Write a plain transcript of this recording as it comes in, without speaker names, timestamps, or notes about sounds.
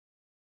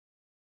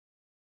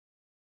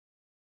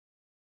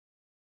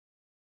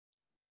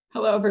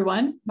Hello,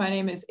 everyone. My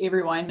name is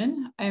Avery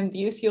Weinman. I am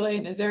the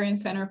UCLA Nazarian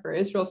Center for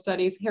Israel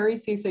Studies Harry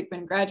C.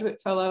 Sigmund Graduate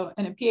Fellow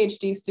and a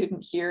PhD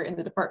student here in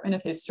the Department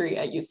of History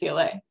at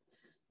UCLA.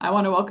 I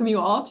want to welcome you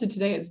all to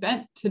today's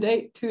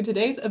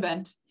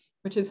event,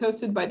 which is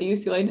hosted by the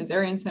UCLA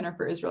Nazarian Center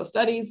for Israel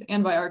Studies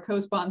and by our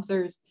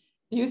co-sponsors,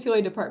 the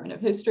UCLA Department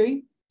of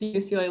History, the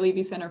UCLA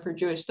Levy Center for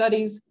Jewish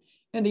Studies,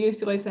 and the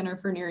UCLA Center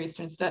for Near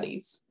Eastern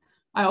Studies.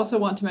 I also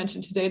want to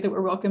mention today that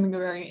we're welcoming a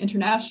very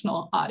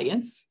international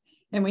audience.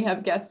 And we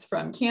have guests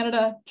from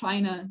Canada,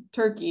 China,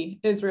 Turkey,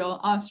 Israel,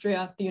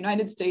 Austria, the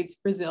United States,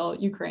 Brazil,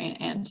 Ukraine,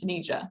 and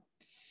Tunisia.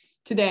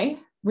 Today,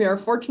 we are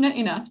fortunate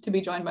enough to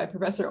be joined by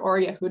Professor Or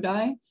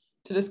Yehudai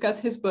to discuss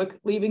his book,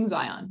 Leaving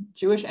Zion,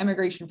 Jewish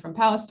Emigration from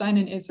Palestine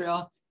and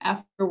Israel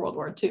After World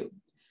War II.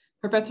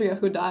 Professor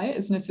Yehudai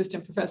is an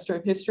assistant professor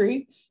of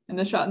history and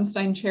the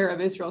Schottenstein Chair of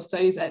Israel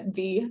Studies at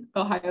The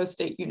Ohio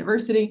State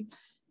University.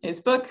 His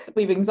book,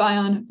 Leaving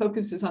Zion,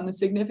 focuses on the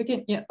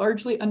significant yet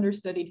largely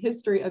understudied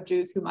history of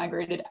Jews who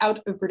migrated out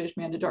of British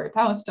Mandatory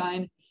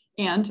Palestine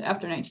and,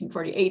 after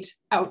 1948,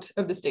 out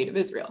of the State of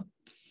Israel.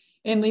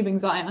 In Leaving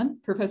Zion,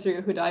 Professor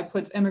Yehudai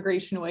puts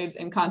emigration waves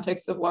in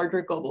context of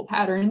larger global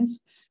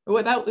patterns, but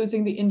without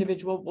losing the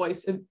individual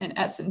voice and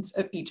essence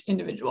of each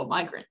individual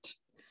migrant.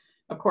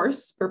 Of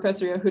course,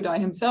 Professor Yehudai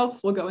himself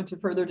will go into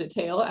further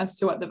detail as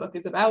to what the book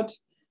is about,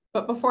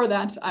 but before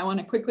that, I want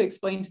to quickly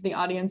explain to the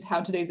audience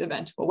how today's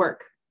event will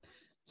work.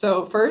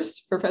 So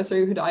first, Professor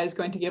Yehudai is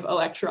going to give a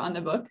lecture on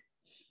the book.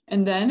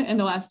 And then in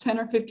the last 10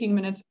 or 15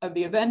 minutes of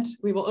the event,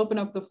 we will open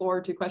up the floor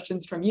to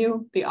questions from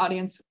you, the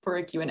audience, for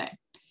a Q&A.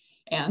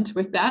 And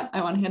with that,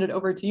 I want to hand it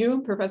over to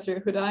you, Professor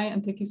Yehudai,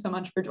 and thank you so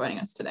much for joining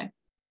us today.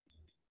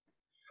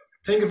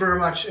 Thank you very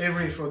much,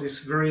 Avery, for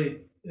this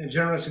very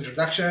generous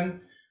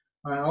introduction.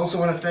 I also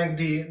want to thank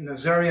the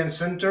Nazarian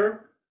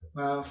Center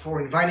for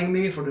inviting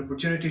me, for the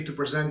opportunity to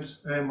present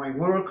my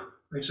work.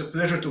 It's a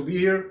pleasure to be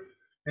here.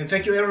 And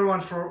thank you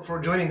everyone for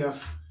joining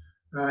us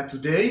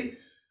today.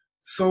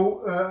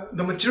 So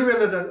the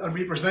material that I'll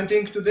be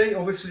presenting today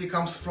obviously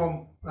comes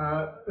from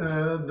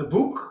the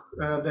book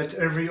that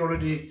Avery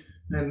already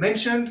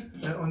mentioned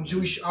on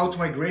Jewish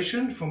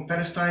out-migration from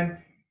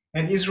Palestine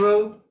and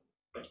Israel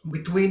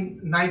between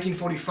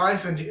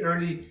 1945 and the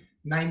early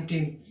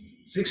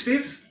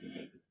 1960s.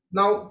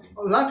 Now,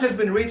 a lot has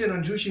been written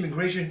on Jewish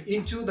immigration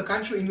into the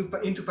country,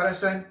 into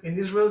Palestine and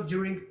Israel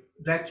during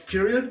that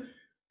period.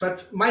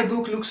 But my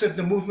book looks at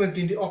the movement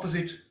in the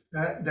opposite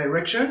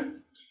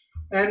direction.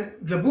 And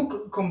the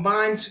book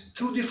combines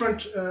two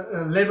different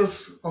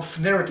levels of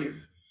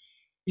narrative.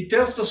 It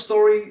tells the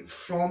story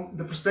from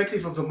the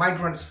perspective of the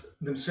migrants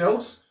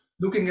themselves,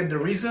 looking at the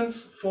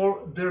reasons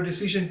for their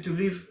decision to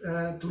leave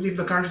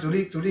the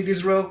country, to leave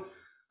Israel,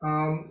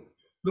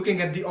 looking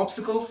at the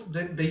obstacles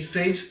that they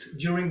faced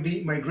during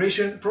the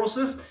migration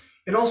process,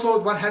 and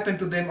also what happened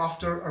to them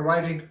after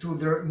arriving to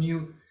their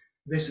new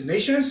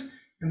destinations.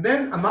 And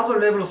then another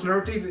level of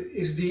narrative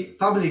is the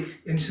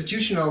public and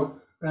institutional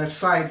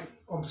side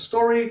of the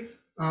story.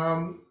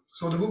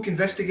 So the book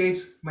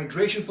investigates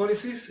migration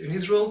policies in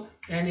Israel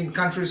and in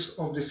countries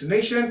of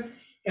destination,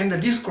 and the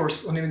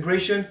discourse on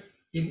immigration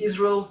in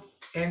Israel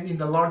and in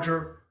the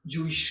larger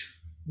Jewish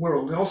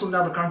world, and also in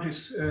other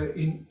countries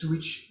into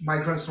which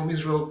migrants from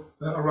Israel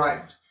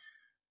arrived.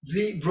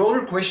 The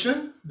broader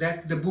question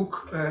that the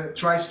book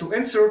tries to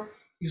answer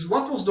is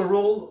what was the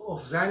role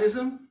of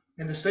Zionism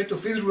and the State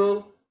of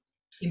Israel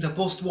in the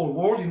post-war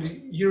world, in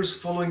the years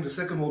following the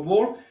Second World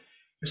War,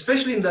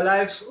 especially in the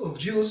lives of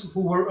Jews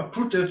who were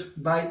uprooted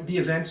by the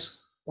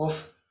events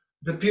of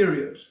the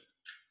period.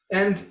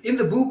 And in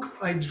the book,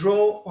 I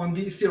draw on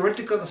the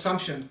theoretical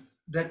assumption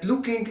that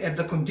looking at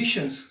the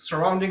conditions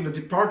surrounding the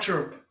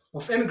departure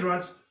of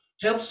immigrants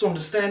helps to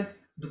understand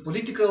the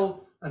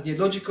political,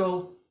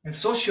 ideological, and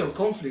social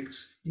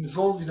conflicts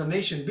involved in the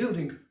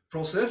nation-building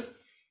process,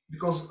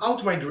 because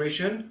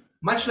out-migration,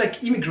 much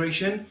like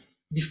immigration,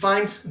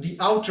 defines the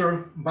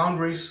outer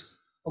boundaries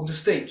of the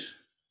state.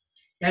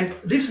 And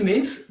this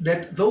means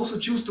that those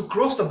who choose to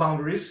cross the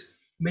boundaries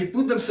may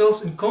put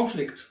themselves in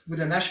conflict with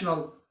the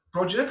national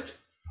project,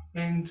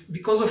 and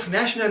because of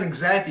national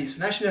anxieties,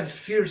 national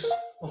fears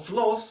of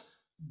loss,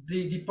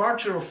 the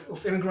departure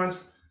of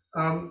immigrants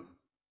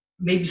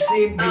may be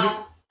seen,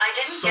 I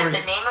didn't get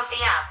the name of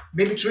the app.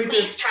 Maybe treated,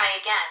 Please try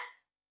again.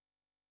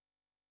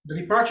 The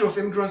departure of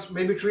immigrants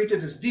may be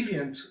treated as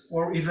deviant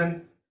or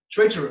even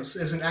traitorous,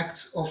 as an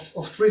act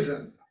of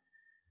treason.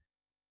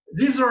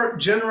 These are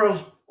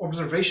general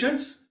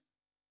observations,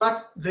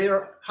 but they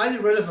are highly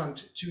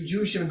relevant to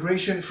Jewish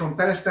immigration from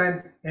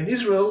Palestine and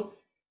Israel,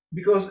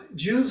 because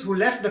Jews who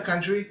left the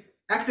country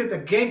acted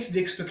against the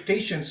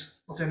expectations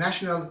of the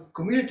national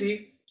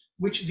community,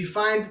 which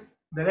defined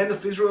the land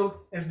of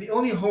Israel as the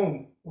only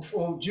home of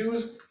all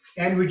Jews,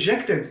 and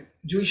rejected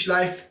Jewish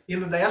life in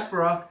the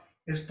diaspora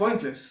as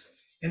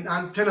pointless and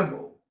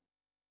untenable.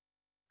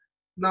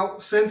 Now,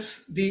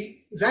 since the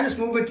Zionist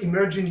movement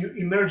emerged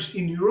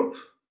in Europe,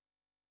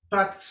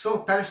 but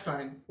saw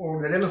Palestine,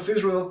 or the land of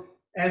Israel,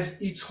 as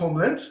its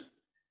homeland,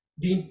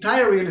 the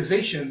entire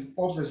realization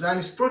of the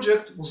Zionist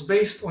project was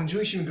based on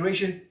Jewish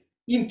immigration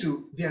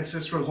into the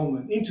ancestral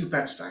homeland, into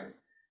Palestine.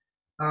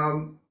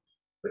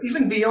 But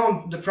even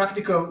beyond the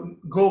practical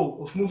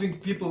goal of moving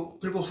people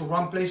from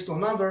one place to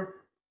another,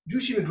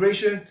 Jewish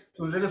immigration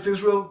to the land of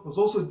Israel was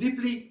also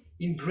deeply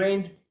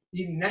ingrained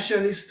in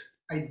nationalist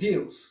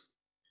ideals.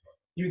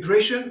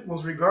 Immigration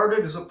was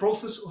regarded as a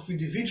process of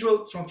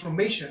individual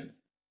transformation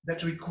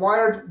that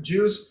required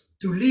Jews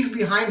to leave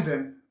behind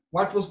them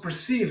what was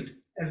perceived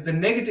as the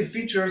negative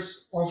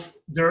features of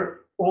their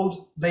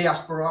old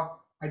diaspora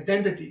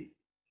identity.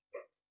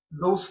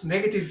 Those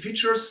negative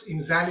features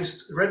in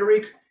Zionist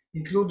rhetoric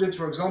included,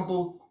 for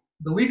example,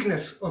 the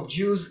weakness of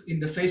Jews in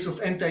the face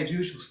of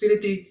anti-Jewish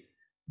hostility,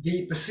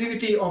 the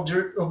passivity of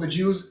the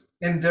Jews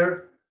and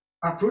their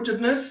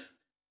uprootedness.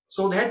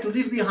 So they had to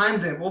leave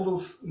behind them all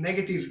those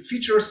negative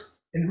features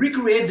and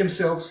recreate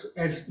themselves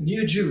as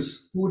new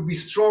Jews who would be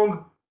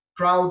strong,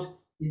 proud,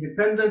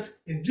 independent,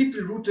 and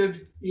deeply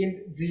rooted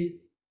in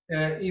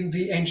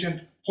the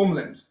ancient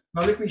homeland.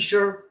 Now let me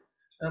share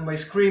my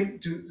screen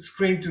to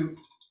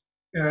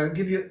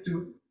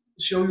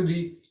show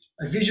you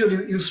a visual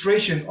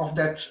illustration of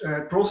that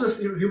process.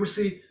 Here we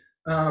see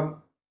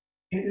an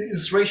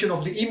illustration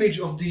of the image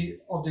of the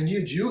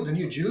new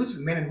Jews,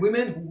 men and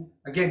women who,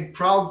 again,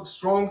 proud,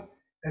 strong,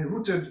 and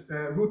rooted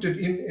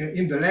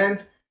in the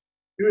land.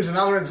 Here is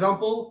another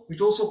example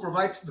which also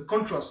provides the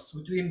contrast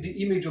between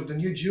the image of the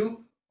new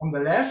Jew on the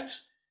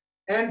left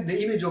and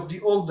the image of the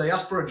old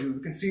diaspora Jew.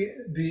 You can see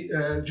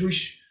the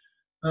Jewish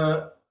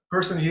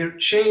person here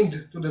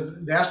chained to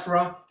the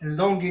diaspora and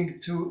longing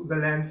to the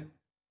land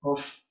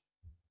of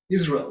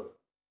Israel.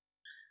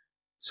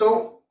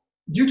 So,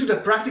 due to the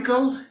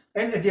practical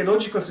and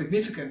ideological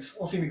significance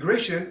of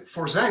immigration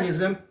for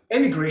Zionism,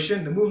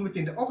 emigration, the movement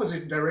in the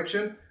opposite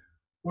direction,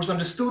 was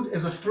understood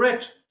as a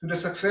threat to the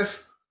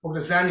success of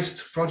the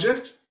Zionist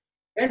project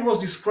and was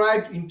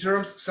described in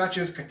terms such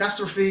as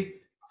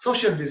catastrophe,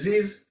 social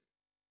disease,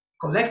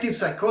 collective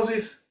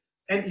psychosis,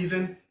 and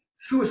even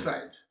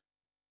suicide.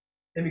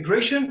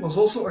 Emigration was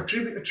also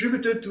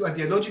attributed to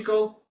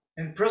ideological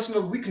and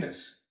personal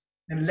weakness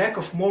and lack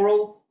of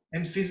moral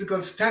and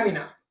physical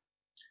stamina.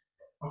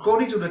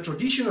 According to the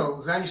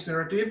traditional Zionist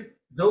narrative,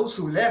 those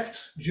who left,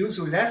 Jews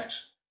who left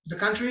the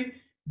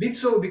country, did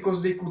so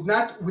because they could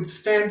not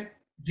withstand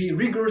the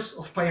rigors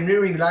of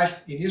pioneering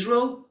life in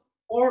Israel,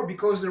 or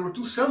because they were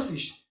too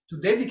selfish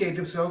to dedicate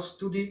themselves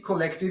to the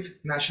collective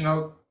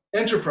national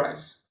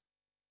enterprise.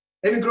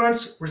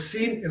 Immigrants were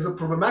seen as a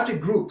problematic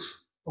group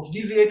of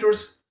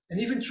deviators and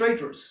even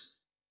traitors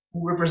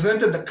who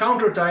represented the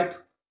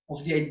countertype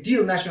of the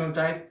ideal national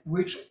type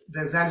which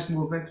the Zionist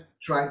movement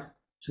tried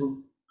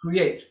to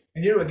create.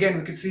 And here again,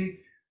 we can see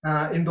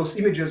in those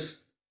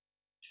images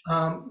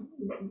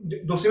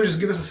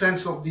give us a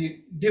sense of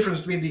the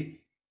difference between the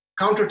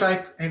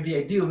countertype and the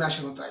ideal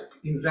national type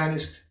in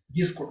Zionist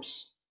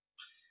discourse.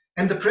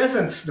 And the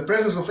presence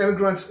of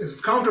immigrants as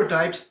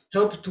countertypes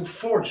helped to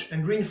forge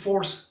and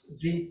reinforce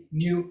the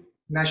new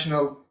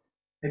national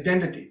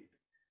identity.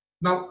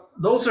 Now,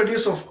 those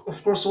ideas,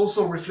 of course,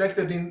 also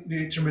reflected in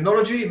the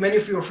terminology. Many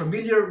of you are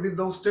familiar with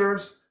those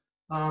terms.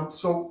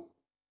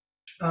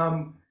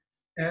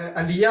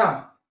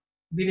 Aliyah,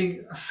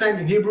 meaning ascent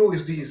in Hebrew,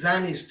 is the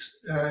Zionist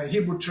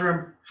Hebrew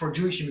term for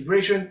Jewish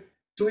immigration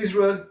to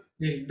Israel.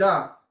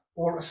 Yehudai,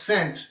 or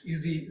ascent,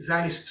 is the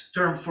Zionist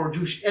term for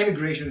Jewish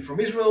emigration from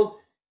Israel.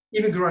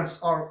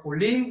 Immigrants are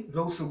olim,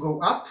 those who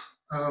go up,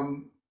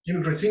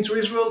 immigrants into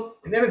Israel,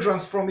 and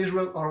immigrants from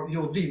Israel are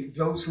yodim,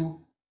 those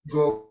who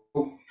go.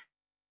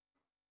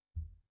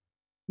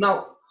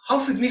 Now, how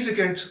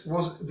significant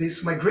was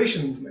this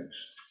migration movement?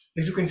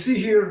 As you can see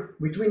here,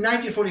 between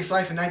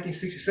 1945 and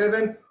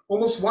 1967,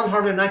 almost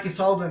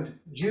 190,000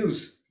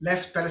 Jews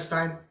left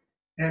Palestine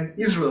and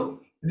Israel.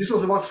 And this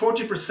was about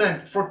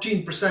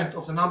 14%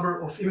 of the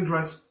number of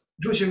immigrants,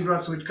 Jewish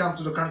immigrants who had come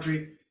to the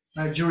country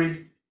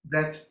during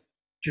that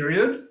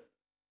period.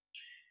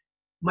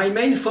 My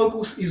main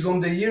focus is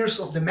on the years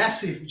of the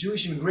massive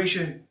Jewish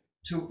immigration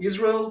to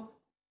Israel,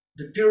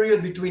 the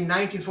period between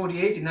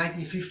 1948 and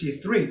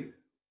 1953,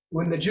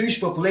 when the Jewish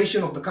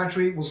population of the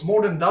country was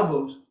more than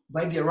doubled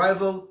by the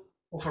arrival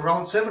of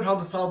around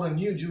 700,000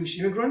 new Jewish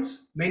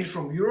immigrants, mainly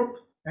from Europe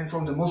and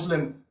from the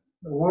Muslim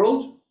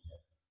world.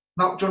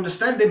 Now, to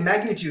understand the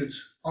magnitude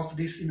of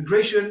this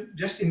immigration,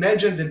 just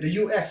imagine that the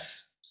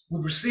US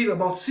would receive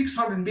about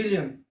 600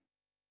 million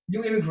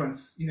new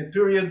immigrants in a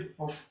period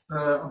of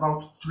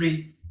about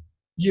 3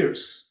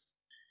 years.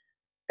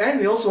 And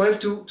we also have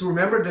to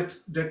remember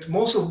that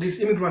most of these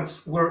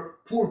immigrants were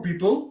poor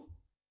people.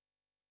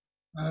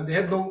 They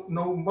had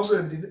most of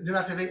them did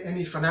not have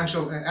any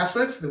financial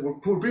assets. They were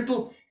poor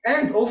people,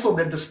 and also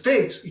that the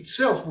state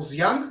itself was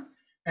young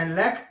and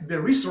lacked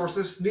the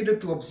resources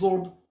needed to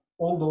absorb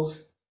all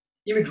those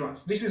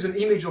immigrants. This is an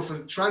image of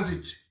a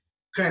transit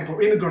camp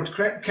or immigrant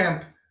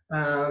camp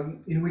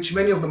in which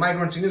many of the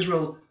migrants in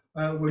Israel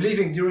were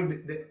living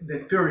during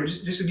that period,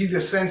 just to give you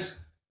a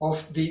sense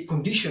of the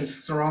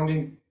conditions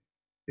surrounding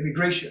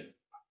immigration.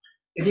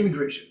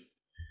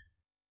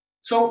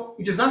 So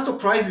it is not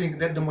surprising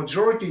that the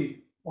majority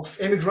of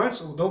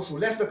immigrants, or those who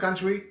left the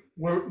country,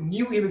 were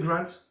new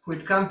immigrants who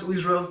had come to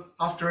Israel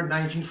after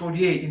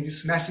 1948 in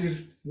this massive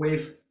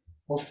wave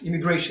of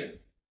immigration.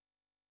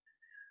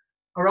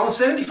 Around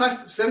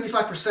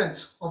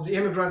 75% of the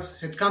immigrants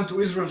had come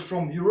to Israel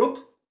from Europe,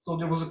 so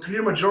there was a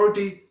clear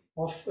majority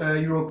of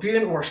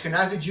European or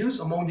Ashkenazi Jews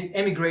among the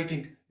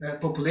emigrating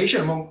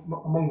population,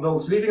 among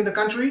those living in the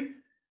country.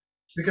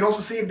 We can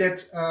also see that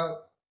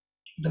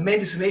the main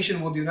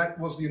destination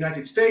was the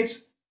United States.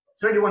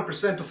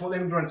 31% of all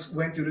immigrants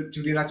went to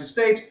the United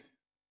States,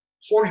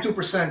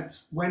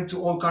 42% went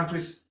to all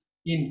countries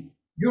in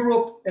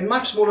Europe, and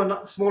much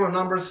smaller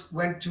numbers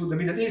went to the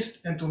Middle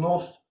East and to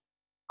North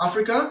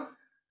Africa.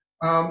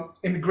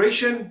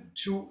 Immigration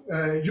to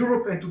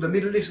Europe and to the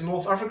Middle East and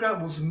North Africa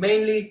was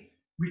mainly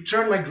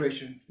return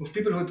migration of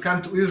people who had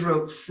come to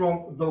Israel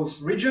from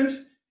those regions,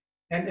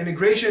 and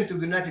immigration to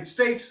the United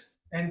States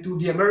and to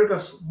the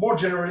Americas more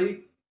generally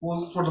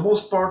was, for the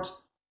most part,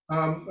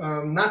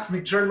 not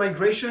return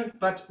migration,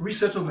 but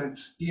resettlement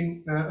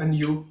in a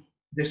new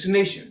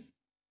destination.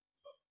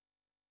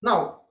 Now,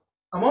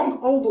 among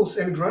all those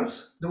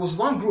immigrants, there was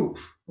one group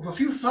of a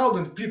few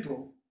thousand people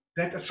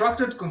that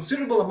attracted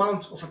considerable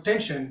amount of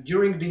attention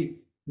during the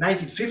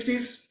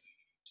 1950s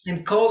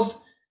and caused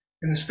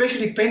an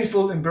especially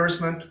painful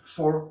embarrassment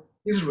for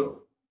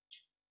Israel.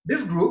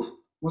 This group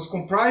was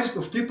comprised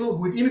of people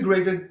who had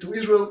immigrated to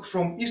Israel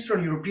from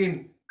Eastern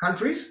European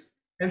countries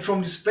and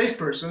from displaced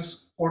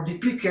persons or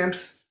DP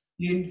camps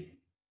in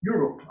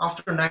Europe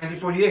after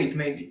 1948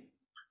 mainly.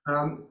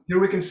 Here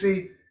we can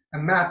see a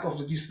map of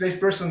the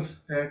displaced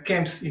persons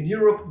camps in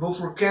Europe. Those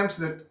were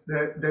camps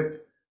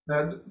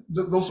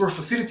those were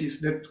facilities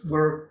that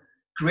were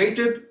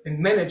created and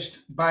managed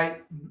by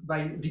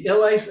the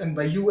Allies and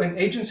by UN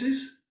agencies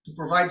to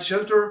provide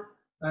shelter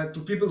to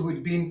people who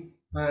had been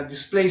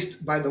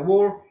displaced by the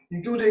war,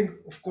 including,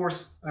 of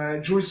course,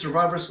 Jewish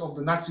survivors of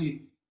the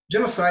Nazi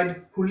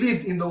genocide who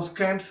lived in those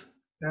camps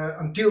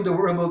until they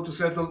were able to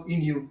settle in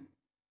new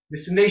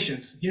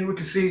destinations. Here we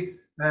can see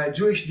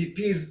Jewish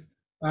DPs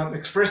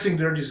expressing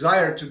their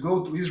desire to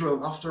go to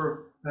Israel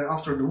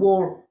after the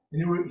war.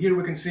 And here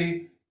we can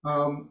see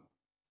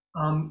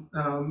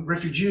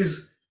refugees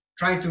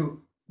trying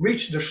to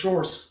reach the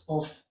shores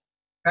of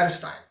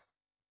Palestine.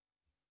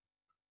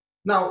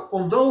 Now,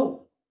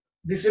 although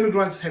these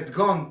immigrants had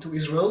gone to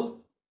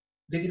Israel,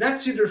 they did not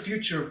see their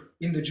future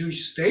in the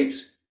Jewish state,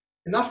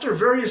 and after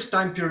various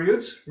time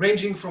periods,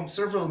 ranging from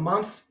several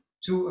months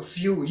to a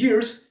few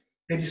years,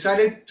 they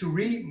decided to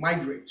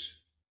re-migrate.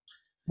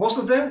 Most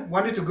of them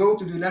wanted to go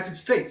to the United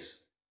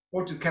States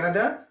or to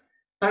Canada,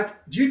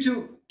 but due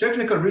to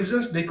technical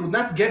reasons, they could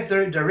not get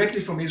there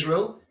directly from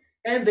Israel,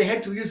 and they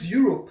had to use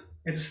Europe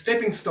as a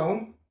stepping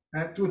stone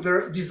to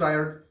their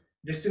desired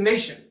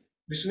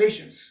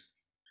destinations.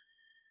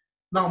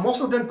 Now,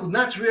 most of them could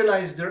not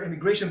realize their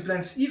immigration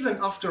plans even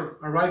after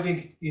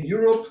arriving in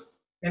Europe,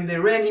 and they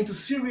ran into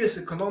serious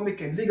economic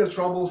and legal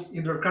troubles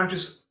in their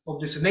countries of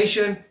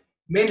destination,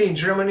 mainly in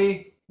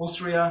Germany,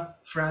 Austria,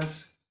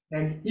 France,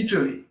 and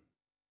Italy.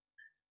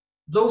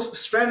 Those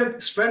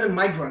stranded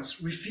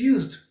migrants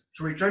refused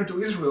to return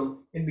to Israel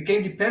and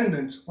became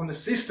dependent on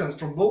assistance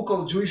from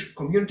local Jewish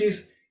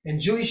communities and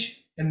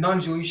Jewish and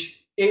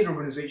non-Jewish aid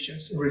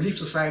organizations and relief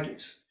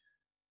societies.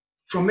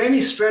 For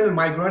many stranded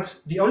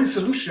migrants, the only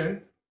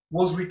solution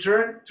was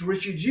return to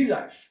refugee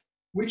life,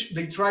 which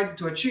they tried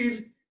to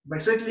achieve by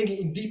settling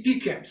in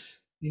DP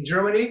camps in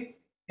Germany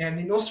and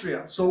in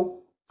Austria.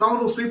 So some of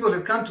those people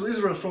had come to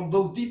Israel from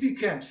those DP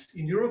camps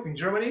in Europe, in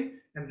Germany,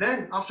 and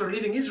then after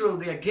leaving Israel,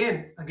 they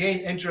again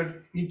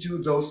entered into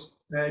those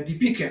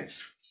DP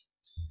camps.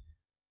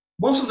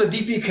 Most of the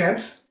DP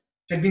camps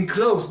had been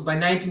closed by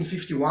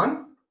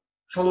 1951,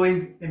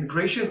 following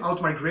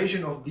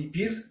out-migration of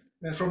DPs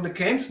from the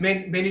camps,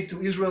 mainly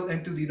to Israel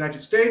and to the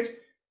United States.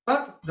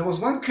 But there was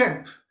one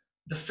camp,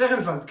 the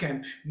Fehrenwald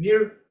camp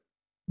near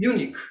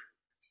Munich,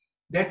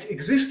 that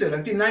existed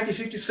until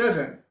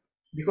 1957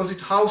 because it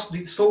housed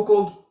the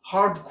so-called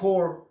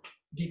hardcore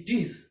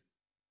DPs,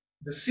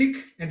 the sick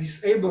and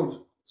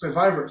disabled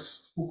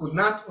survivors who could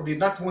not or did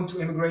not want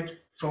to immigrate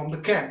from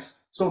the camps.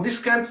 So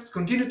this camp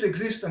continued to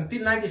exist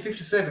until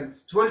 1957,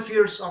 12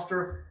 years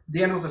after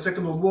the end of the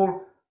Second World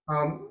War.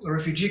 A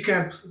refugee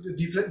camp,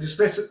 the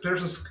displaced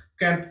persons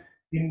camp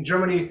in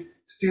Germany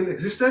still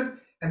existed.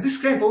 And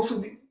this camp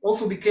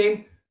also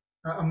became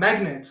a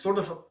magnet, sort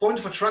of a point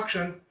of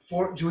attraction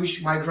for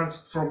Jewish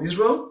migrants from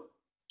Israel.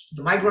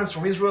 The migrants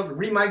from Israel, the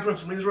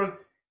re-migrants from Israel,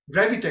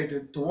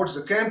 gravitated towards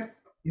the camp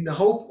in the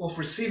hope of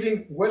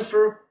receiving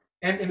welfare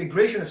and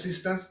immigration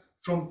assistance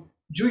from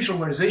Jewish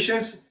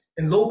organizations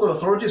and local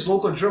authorities,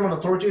 local German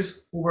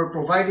authorities, who were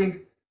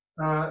providing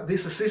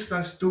this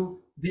assistance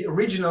to the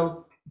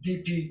original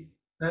DP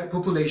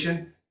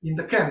population in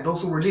the camp,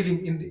 those who were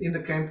living in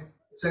the camp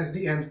since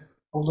the end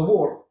of the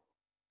war.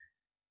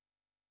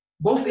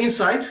 Both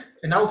inside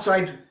and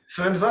outside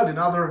Fehrenwald and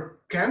other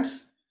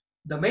camps,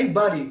 the main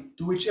body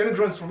to which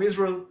immigrants from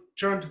Israel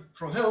turned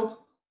for help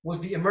was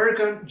the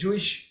American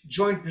Jewish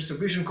Joint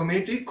Distribution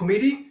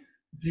Committee,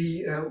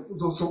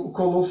 also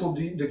called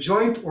the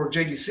Joint or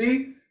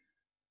JDC.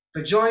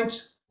 The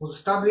Joint was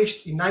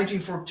established in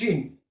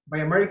 1914 by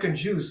American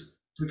Jews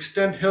to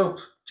extend help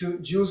to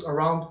Jews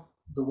around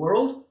the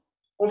world.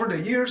 Over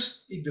the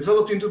years, it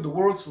developed into the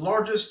world's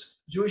largest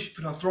Jewish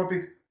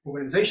philanthropic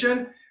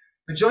organization.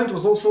 The Joint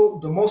was also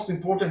the most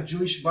important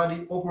Jewish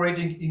body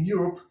operating in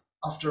Europe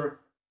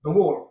after the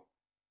war.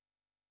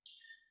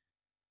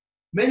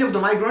 Many of the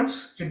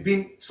migrants had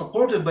been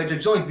supported by the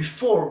Joint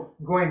before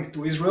going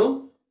to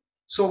Israel.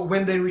 So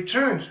when they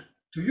returned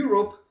to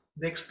Europe,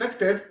 they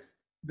expected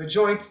the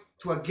Joint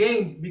to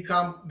again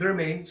become their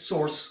main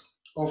source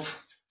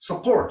of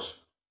support.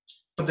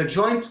 But the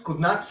Joint could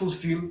not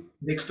fulfill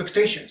the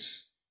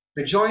expectations.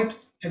 The Joint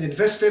had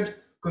invested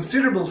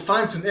considerable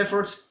funds and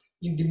efforts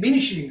in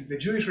diminishing the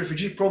Jewish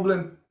refugee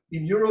problem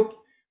in Europe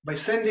by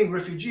sending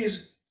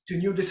refugees to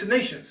new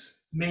destinations,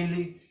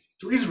 mainly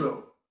to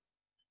Israel.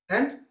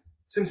 And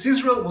since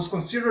Israel was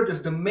considered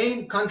as the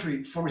main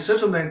country for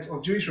resettlement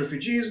of Jewish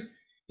refugees,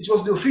 it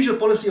was the official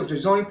policy of the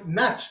Joint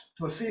not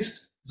to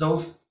assist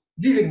those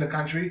leaving the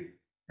country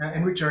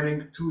and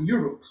returning to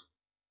Europe.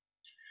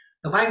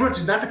 The migrants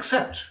did not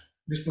accept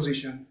this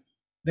position.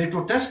 They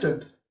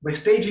protested by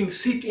staging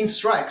sit-in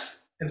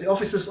strikes at the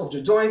offices of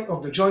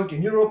the Joint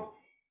in Europe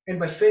and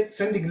by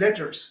sending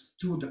letters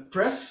to the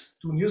press,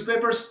 to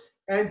newspapers,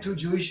 and to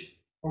Jewish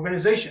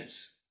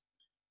organizations.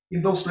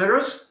 In those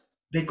letters,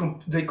 they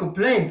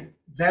complained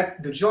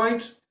that the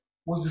Joint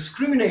was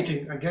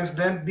discriminating against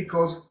them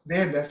because they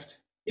had left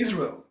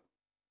Israel.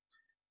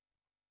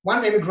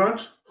 One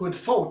immigrant who had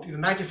fought in the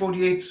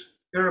 1948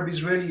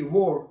 Arab-Israeli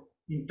war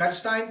in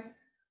Palestine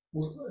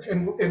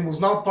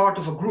was now part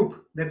of a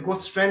group that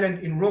got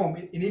stranded in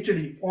Rome, in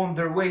Italy, on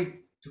their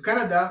way to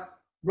Canada,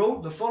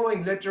 wrote the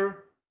following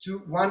letter to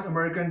one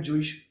American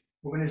Jewish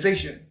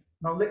organization.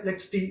 Now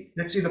let's see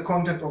the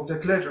content of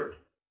that letter.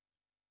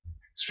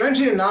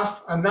 Strangely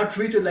enough, I'm not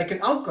treated like an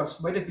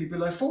outcast by the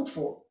people I fought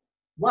for.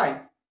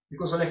 Why?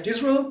 Because I left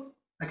Israel?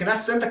 I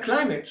cannot stand the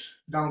climate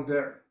down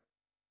there.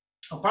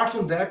 Apart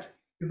from that,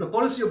 is the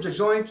policy of the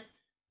Joint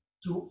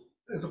to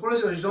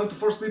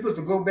force people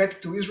to go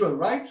back to Israel,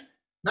 right?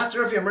 Not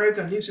every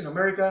American lives in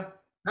America,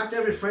 not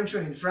every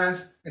Frenchman in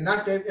France, and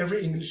not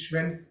every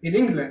Englishman in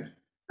England.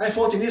 I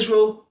fought in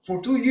Israel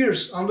for 2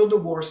 years under the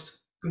worst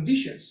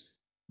conditions.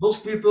 Those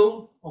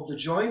people of the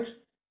Joint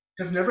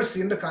have never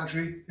seen the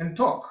country and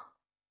talk.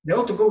 They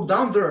ought to go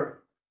down there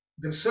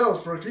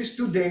themselves for at least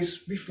 2 days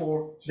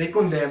before they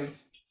condemn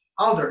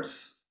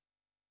others.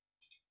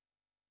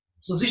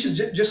 So this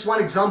is just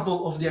one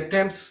example of the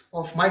attempts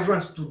of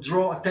migrants to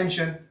draw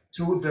attention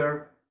to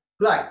their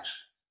plight.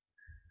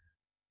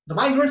 The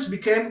migrants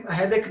became a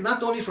headache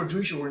not only for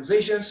Jewish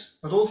organizations,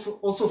 but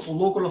also for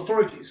local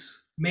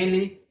authorities,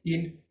 mainly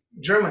in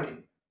Germany.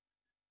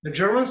 The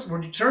Germans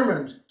were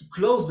determined to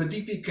close the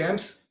DP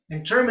camps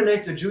and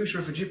terminate the Jewish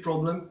refugee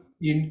problem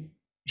in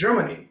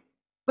Germany.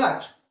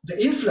 But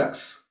the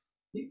influx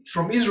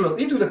from Israel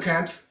into the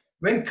camps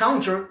ran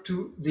counter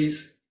to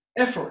these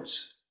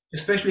efforts,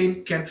 especially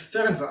in Camp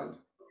Fehrenwald.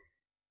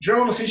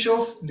 German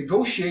officials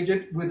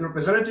negotiated with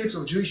representatives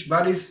of Jewish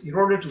bodies in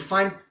order to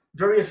find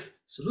various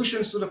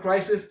solutions to the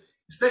crisis,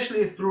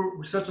 especially through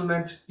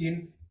resettlement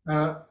in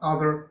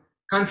other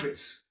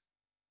countries.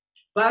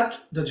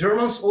 But the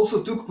Germans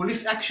also took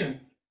police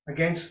action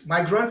against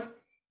migrants,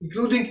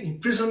 including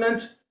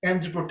imprisonment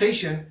and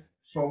deportation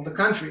from the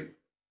country.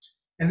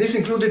 And this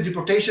included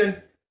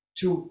deportation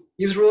to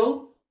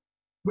Israel,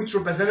 which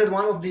represented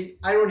one of the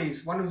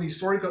ironies, one of the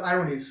historical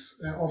ironies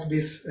of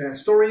this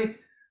story,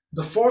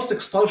 the forced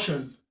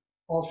expulsion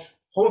of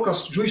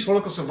Jewish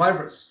Holocaust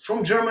survivors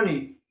from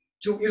Germany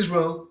to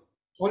Israel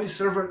only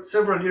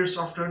several years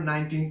after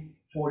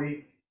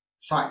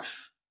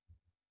 1945.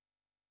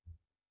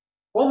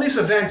 All these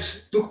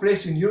events took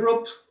place in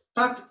Europe,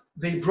 but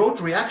they brought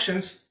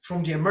reactions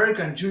from the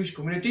American Jewish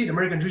community. The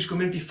American Jewish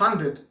community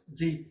funded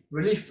the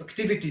relief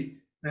activity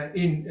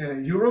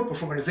in Europe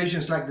of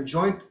organizations like the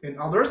Joint and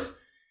others.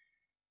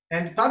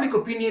 And public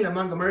opinion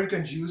among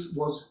American Jews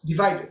was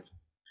divided.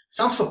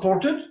 Some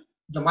supported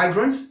the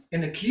migrants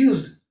and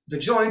accused the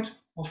Joint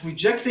of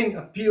rejecting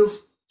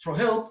appeals for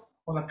help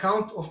on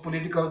account of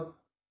political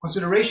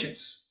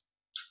considerations.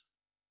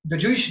 The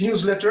Jewish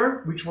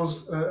newsletter, which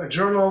was a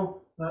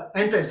journal,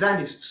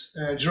 anti-Zionist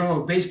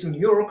journal based in New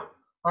York,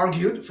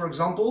 argued, for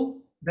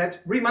example,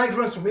 that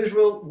re-migrants from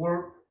Israel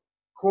were,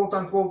 quote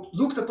unquote,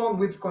 looked upon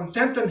with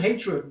contempt and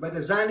hatred by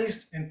the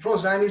Zionist and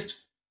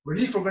pro-Zionist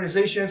relief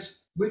organizations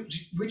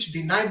which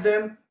denied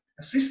them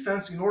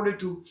assistance in order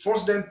to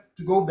force them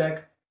to go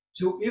back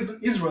to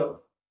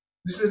Israel.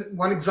 This is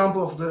one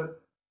example of the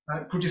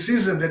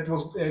criticism that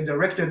was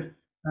directed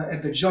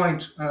at the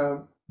Joint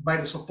by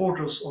the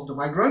supporters of the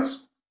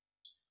migrants.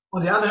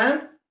 On the other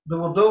hand, there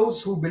were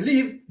those who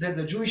believed that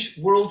the Jewish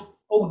world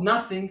owed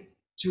nothing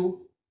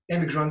to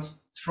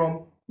immigrants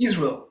from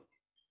Israel.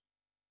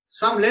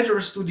 Some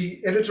letters to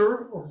the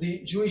editor of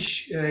the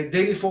Jewish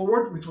Daily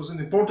Forward, which was an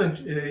important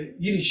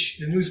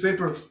Yiddish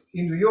newspaper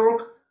in New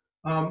York,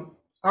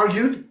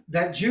 argued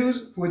that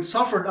Jews who had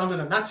suffered under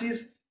the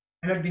Nazis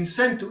and had been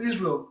sent to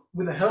Israel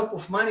with the help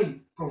of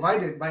money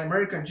provided by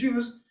American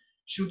Jews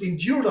should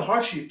endure the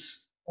hardships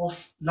of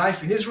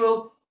life in Israel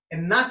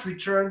and not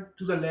return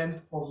to the land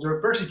of their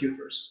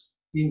persecutors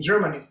in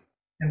Germany.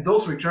 And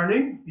those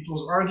returning, it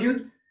was argued,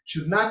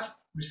 should not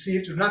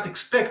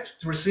expect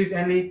to receive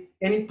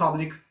any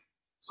public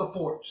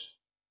support.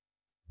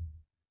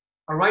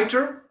 A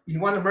writer in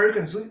one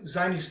American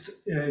Zionist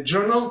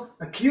journal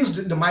accused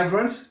the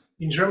migrants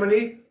in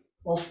Germany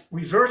of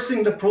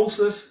reversing the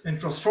process and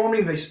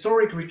transforming the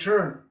historic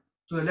return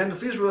to the land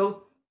of Israel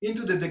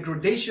into the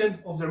degradation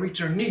of the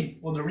returnee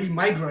or the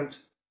re-migrant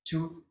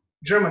to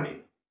Germany.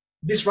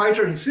 This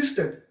writer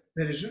insisted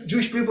that the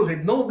Jewish people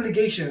had no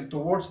obligation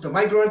towards the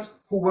migrants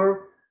who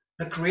were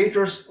the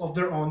creators of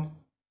their own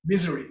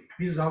misery.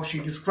 This is how she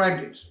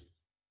described it.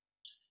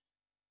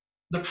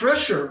 The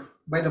pressure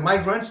by the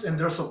migrants and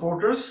their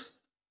supporters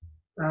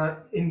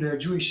in the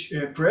Jewish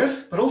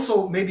press, but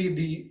also maybe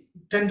the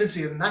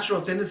tendency, a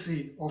natural tendency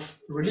of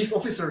relief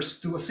officers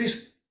to assist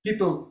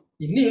people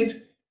in need,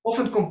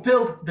 often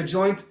compelled the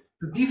Joint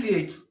to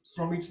deviate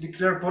from its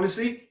declared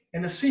policy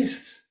and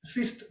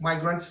assist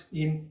migrants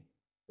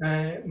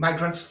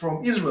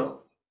from Israel.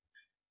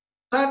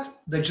 But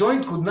the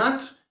Joint could not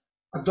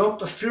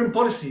adopt a firm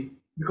policy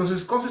because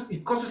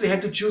it constantly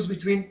had to choose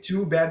between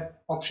two bad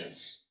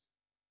options.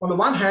 On the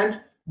one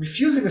hand,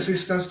 refusing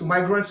assistance to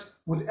migrants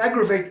would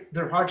aggravate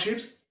their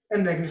hardships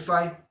and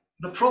magnify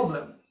the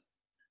problem.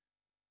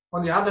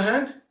 On the other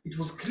hand, it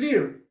was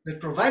clear that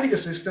providing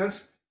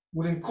assistance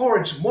would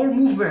encourage more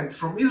movement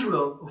from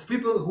Israel of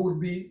people who would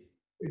be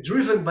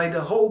driven by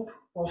the hope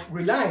of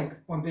relying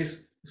on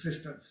this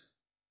assistance.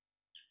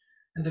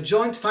 And the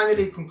Joint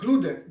finally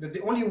concluded that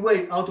the only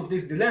way out of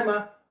this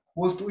dilemma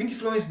was to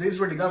influence the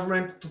Israeli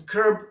government to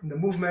curb the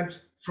movement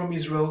from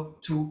Israel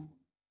to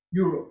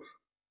Europe.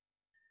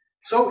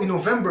 So in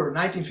November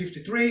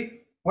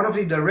 1953, one of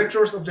the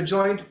directors of the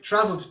Joint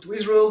traveled to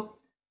Israel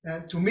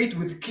to meet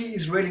with key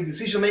Israeli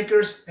decision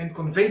makers and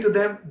convey to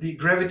them the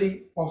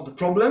gravity of the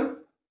problem.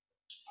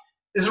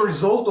 As a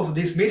result of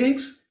these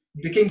meetings,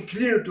 it became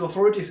clear to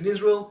authorities in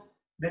Israel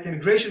that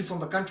immigration from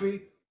the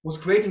country was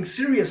creating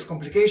serious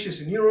complications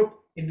in Europe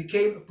and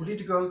became a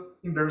political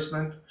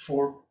embarrassment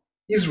for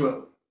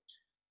Israel.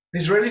 The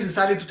Israelis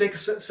decided to take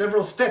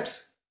several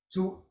steps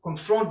to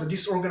confront the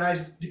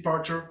disorganized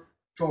departure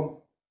from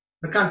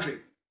the country.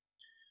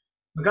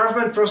 The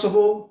government, first of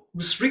all,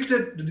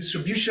 restricted the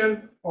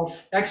distribution of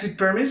exit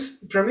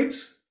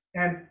permits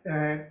and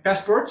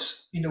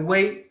passports in a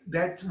way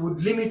that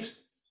would limit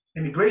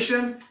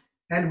immigration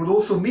and would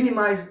also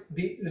minimize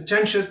the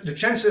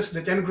chances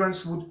that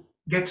immigrants would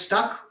get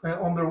stuck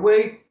on their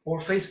way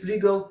or face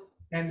legal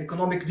and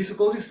economic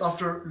difficulties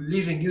after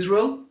leaving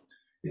Israel.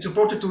 It's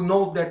important to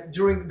note that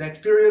during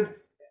that period,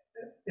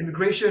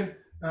 immigration,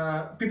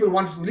 people who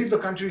wanted to leave the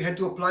country had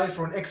to apply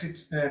for an exit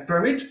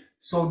permit.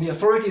 So the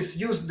authorities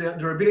used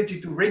their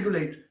ability to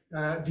regulate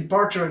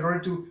departure in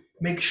order to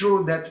make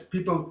sure that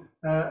people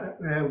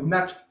would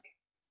not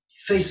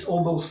face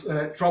all those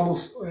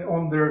troubles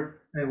on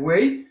their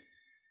way.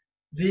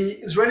 The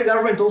Israeli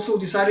government also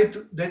decided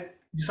that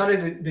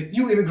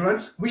new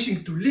immigrants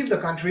wishing to leave the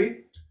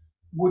country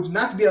would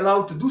not be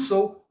allowed to do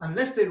so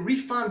unless they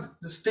refund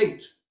the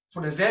state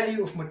for the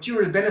value of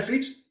material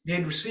benefits they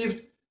had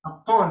received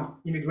upon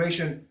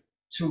immigration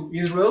to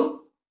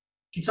Israel.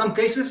 In some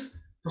cases,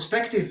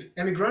 prospective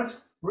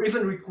immigrants were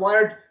even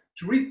required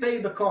to repay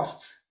the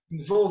costs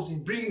involved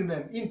in bringing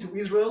them into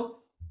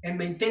Israel and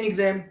maintaining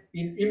them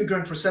in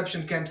immigrant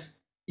reception camps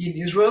in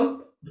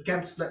Israel, the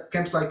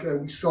camps like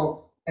we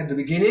saw at the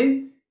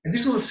beginning. And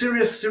this was a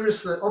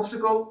serious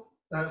obstacle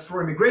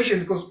for immigration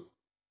because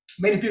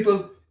many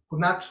people could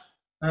not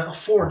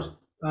afford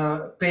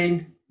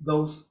paying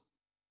those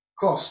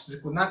costs. They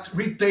could not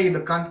repay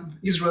the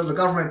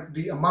government,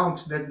 the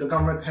amounts that the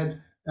government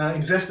had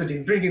invested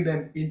in bringing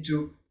them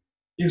into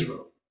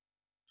Israel.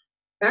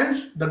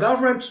 And the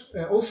government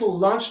also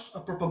launched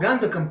a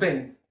propaganda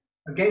campaign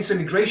against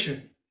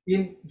immigration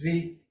in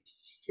the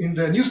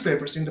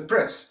newspapers, in the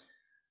press.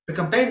 The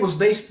campaign was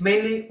based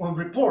mainly on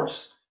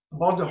reports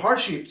about the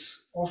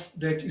hardships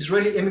that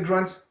Israeli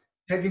immigrants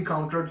had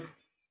encountered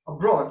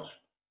abroad.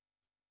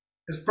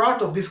 As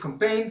part of this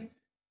campaign,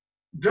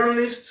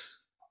 journalists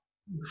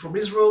from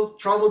Israel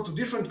traveled to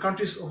different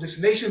countries of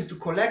destination to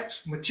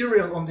collect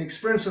material on the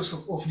experiences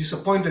of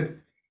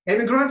disappointed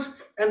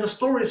immigrants, and the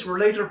stories were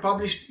later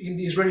published in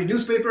the Israeli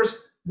newspapers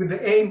with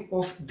the aim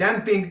of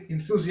damping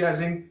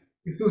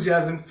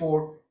enthusiasm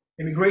for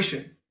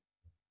immigration.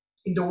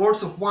 In the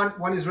words of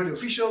one Israeli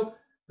official,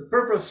 the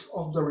purpose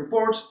of the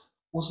report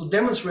was to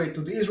demonstrate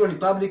to the Israeli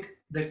public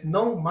that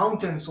no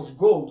mountains of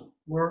gold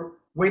were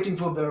waiting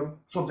for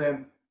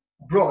them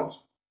abroad.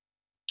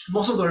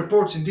 Most of the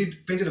reports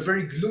indeed painted a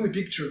very gloomy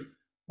picture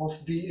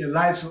of the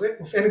lives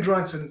of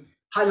immigrants and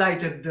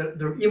highlighted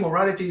their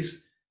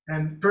immoralities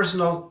and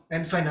personal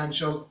and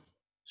financial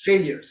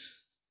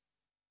failures.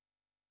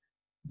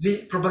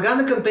 The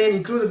propaganda campaign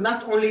included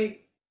not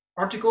only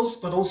articles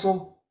but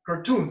also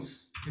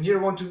cartoons. And here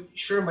I want to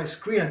share my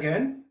screen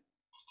again.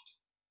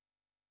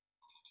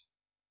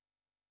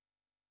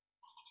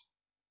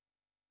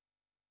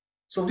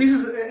 So this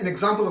is an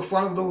example of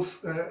one of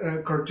those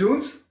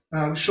cartoons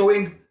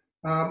showing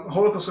a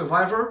Holocaust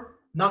survivor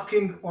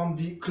knocking on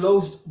the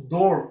closed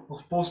door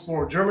of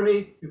post-war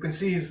Germany. You can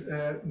see his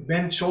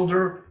bent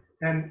shoulder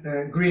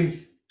and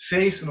green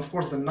face, and of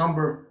course the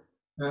number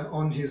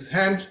on his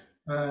hand,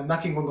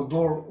 knocking on the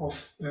door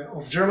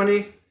of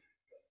Germany.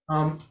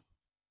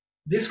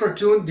 This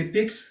cartoon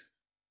depicts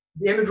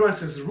the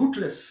immigrants as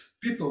rootless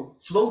people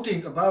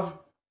floating above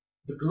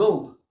the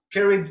globe,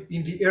 carried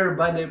in the air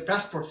by their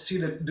passports. See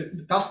that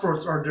the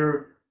passports are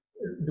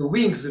the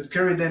wings that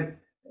carry them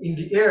in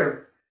the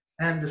air,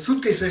 and the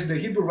suitcases, the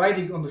Hebrew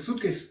writing on the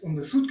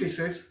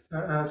suitcases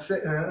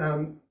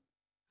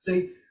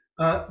say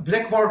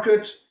black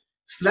market,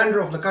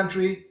 slander of the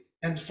country,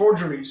 and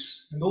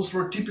forgeries. And those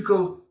were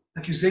typical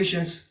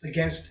accusations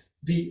against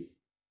the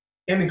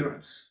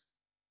immigrants.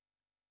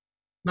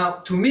 Now,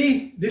 to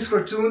me, this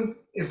cartoon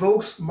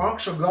evokes Marc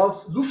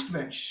Chagall's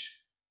Luftmensch.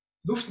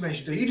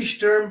 Luftmensch, the Yiddish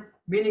term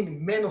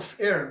meaning man of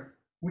air,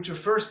 which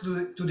refers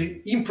to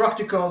the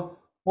impractical,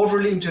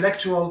 overly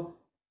intellectual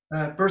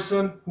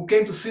person who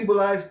came to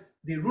symbolize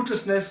the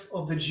rootlessness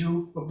of the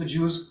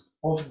Jews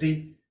of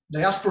the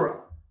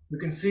diaspora. We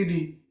can see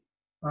the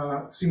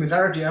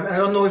similarity. I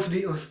don't know if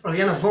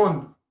Ariana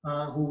Von,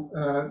 who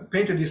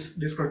painted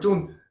this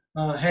cartoon,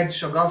 had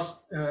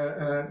Chagall's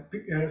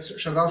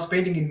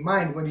painting in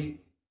mind when he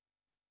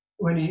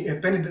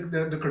painted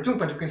the cartoon,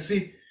 but you can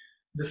see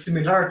the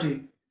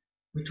similarity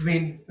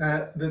between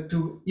the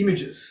two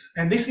images.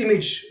 And this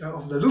image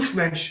of the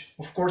Luftmensch,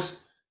 of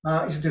course,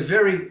 is the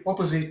very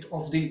opposite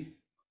of the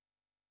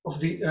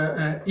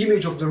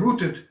image of the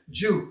rooted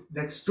Jew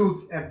that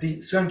stood at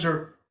the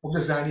center of the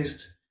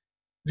Zionist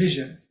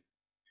vision.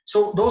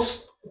 So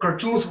those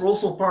cartoons were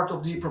also part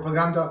of the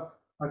propaganda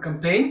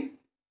campaign.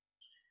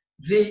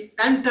 The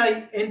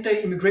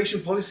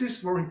anti-immigration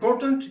policies were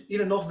important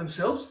in and of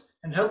themselves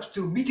and helped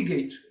to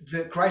mitigate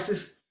the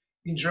crisis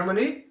in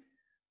Germany.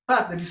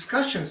 But the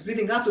discussions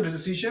leading up to the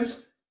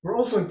decisions were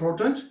also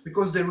important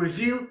because they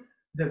reveal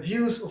the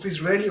views of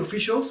Israeli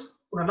officials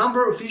on a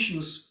number of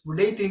issues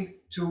relating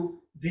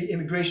to the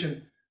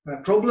immigration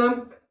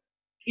problem.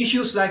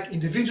 Issues like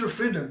individual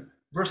freedom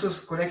versus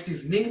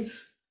collective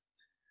needs,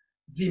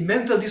 the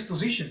mental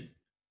disposition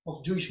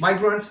of Jewish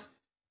migrants,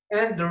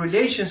 and the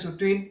relations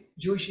between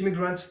Jewish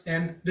immigrants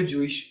and the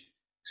Jewish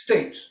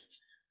state.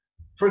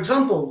 For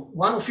example,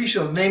 one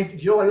official named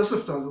Yehudai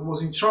Yoseftal, who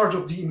was in charge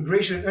of the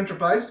immigration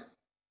enterprise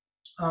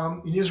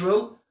in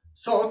Israel,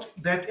 thought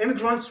that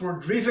immigrants were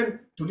driven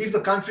to leave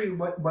the country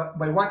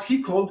by what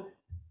he called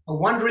a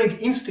wandering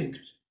instinct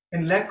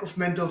and lack of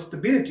mental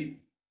stability.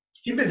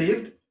 He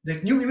believed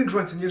that new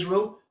immigrants in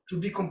Israel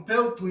should be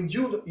compelled to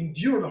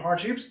endure the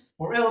hardships,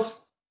 or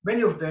else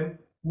many of them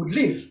would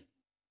leave.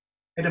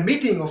 At a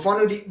meeting of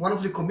one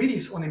of the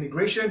committees on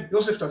immigration,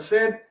 Yoseftal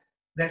said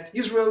that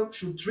Israel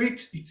should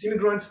treat its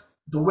immigrants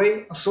the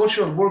way a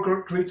social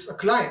worker treats a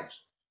client.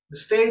 The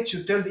state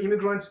should tell the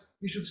immigrants,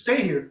 you should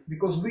stay here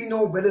because we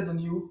know better than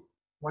you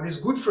what is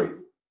good for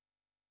you.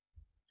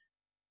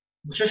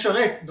 Moshe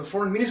Sharet, the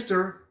foreign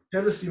minister,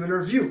 held a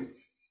similar view.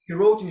 He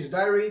wrote in his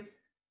diary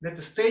that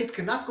the state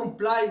cannot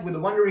comply with the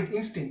wandering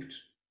instinct.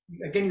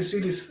 Again, you see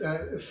this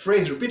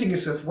phrase repeating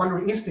itself,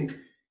 wandering instinct.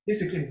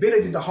 This is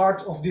embedded in the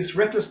heart of these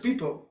reckless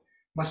people,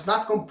 must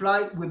not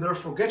comply with their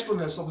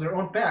forgetfulness of their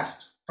own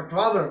past, but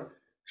rather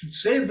should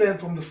save them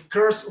from the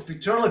curse of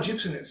eternal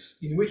gypsiness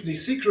in which they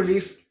seek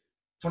relief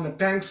from the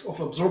pangs of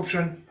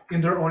absorption in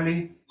their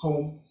only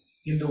home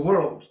in the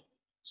world.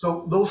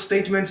 So those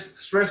statements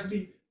stress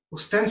the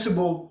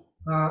ostensible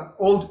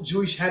old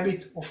Jewish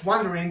habit of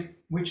wandering,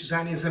 which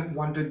Zionism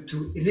wanted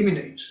to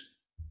eliminate.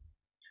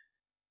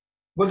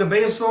 Golda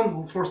Meirson,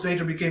 who of course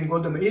later became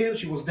Golda Meir,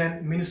 she was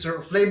then Minister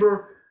of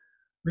Labor,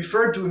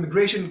 referred to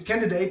immigration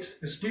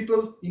candidates as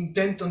people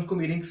intent on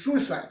committing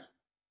suicide,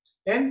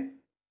 and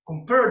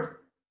compared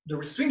the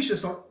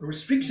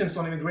restrictions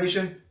on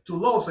immigration to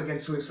laws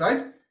against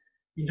suicide.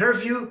 In her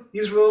view,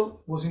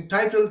 Israel was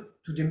entitled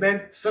to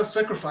demand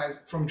self-sacrifice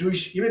from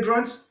Jewish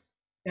immigrants,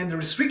 and the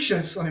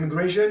restrictions on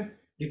immigration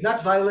did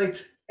not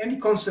violate any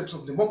concepts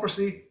of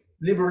democracy,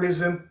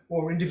 liberalism,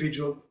 or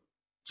individual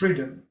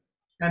freedom.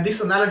 And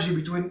this analogy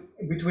between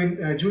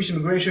Jewish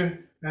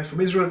immigration from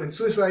Israel and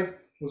suicide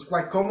was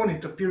quite common.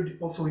 It appeared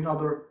also in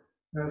other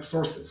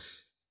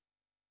sources.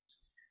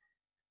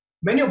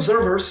 Many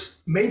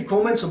observers made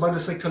comments about the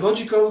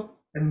psychological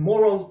and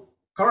moral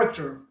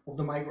character of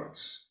the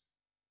migrants.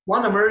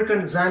 One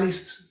American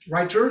Zionist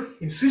writer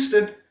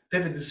insisted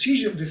that the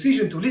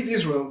decision to leave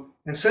Israel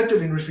and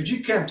settle in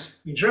refugee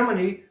camps in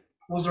Germany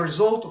was a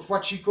result of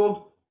what she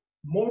called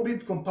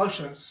morbid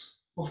compulsions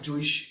of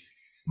Jewish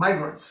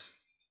migrants.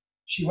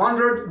 She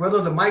wondered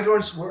whether the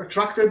migrants were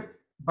attracted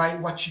by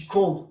what she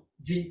called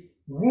the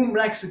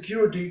womb-like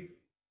security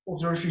of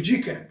the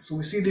refugee camp. So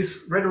we see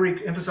this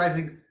rhetoric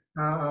emphasizing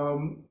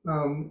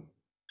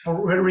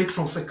rhetoric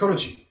from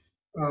psychology.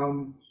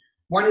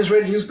 One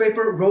Israeli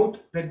newspaper wrote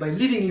that by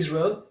leaving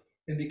Israel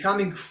and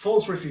becoming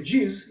false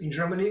refugees in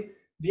Germany,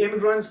 the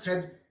immigrants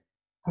had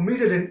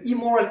committed an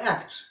immoral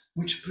act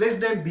which placed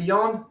them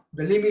beyond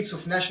the limits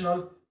of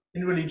national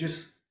and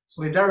religious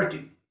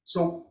solidarity.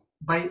 So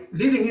by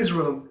leaving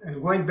Israel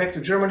and going back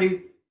to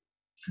Germany,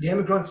 the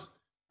immigrants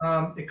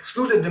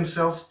excluded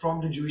themselves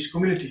from the Jewish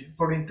community,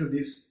 according to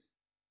this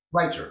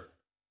writer.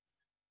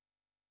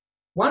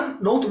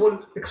 One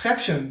notable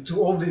exception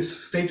to all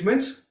these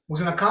statements was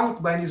an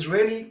account by an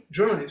Israeli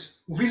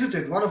journalist who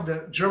visited one of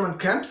the German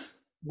camps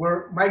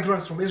where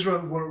migrants from Israel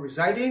were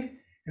residing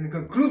and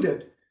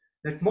concluded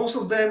that most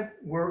of them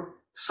were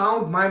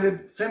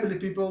sound-minded family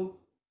people,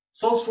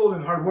 thoughtful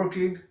and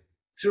hardworking,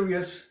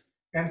 serious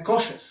and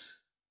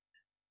cautious.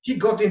 He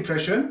got the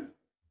impression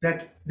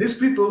that these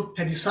people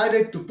had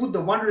decided to put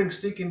the wandering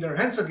stick in their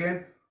hands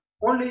again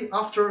only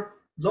after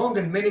long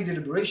and many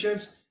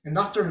deliberations and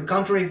after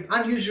encountering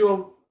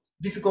unusual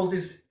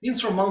difficulties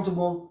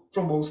insurmountable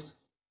for most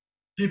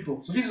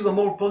people. So this is a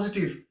more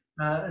positive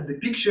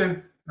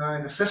depiction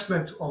and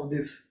assessment of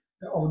these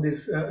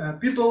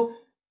people,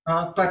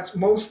 but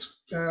most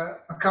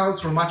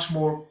accounts were much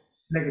more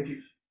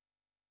negative.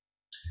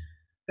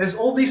 As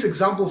all these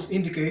examples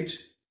indicate,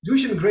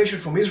 Jewish immigration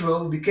from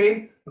Israel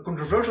became a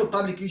controversial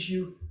public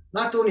issue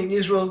not only in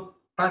Israel,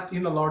 but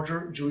in a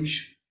larger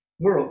Jewish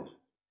world.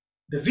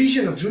 The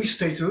vision of Jewish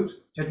statehood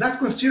had not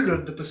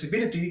considered the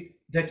possibility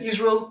that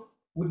Israel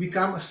would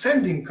become a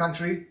sending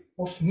country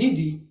of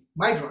needy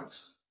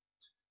migrants.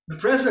 The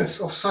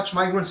presence of such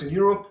migrants in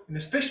Europe, and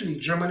especially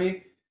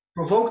Germany,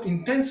 provoked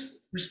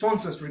intense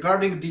responses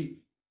regarding the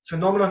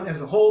phenomenon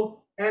as a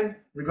whole and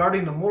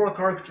regarding the moral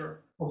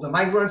character of the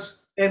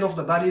migrants and of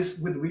the bodies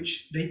with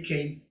which they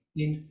came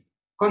in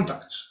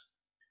contact.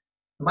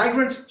 The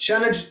migrants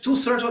challenged two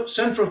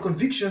central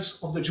convictions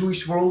of the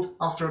Jewish world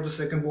after the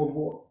Second World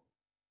War.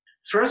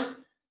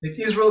 First, that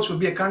Israel should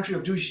be a country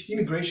of Jewish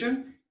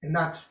immigration and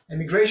not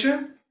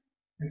emigration.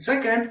 And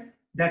second,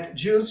 that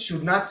Jews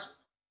should not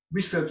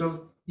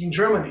resettle in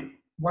Germany,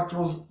 what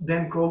was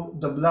then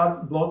called the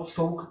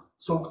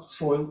blood-soaked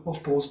soil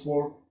of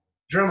post-war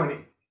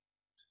Germany.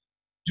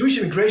 Jewish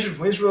immigration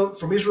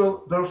from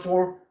Israel,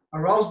 therefore,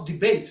 aroused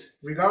debates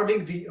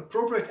regarding the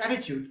appropriate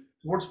attitude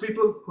towards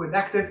people who had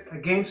acted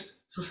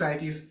against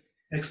society's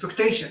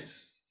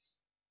expectations.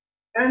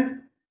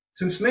 And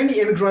since many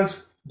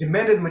immigrants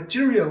demanded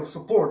material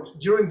support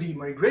during the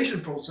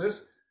migration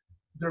process,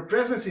 their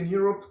presence in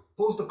Europe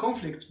posed a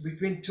conflict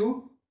between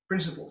two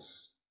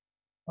principles.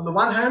 On the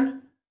one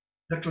hand,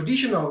 the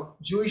traditional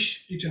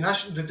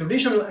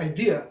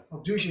idea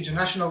of Jewish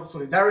international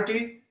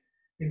solidarity,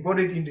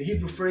 embodied in the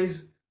Hebrew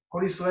phrase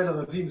 "Kol Yisrael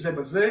aravim zeh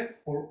bazeh,"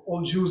 or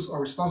all Jews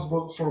are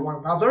responsible for one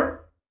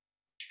another,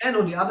 and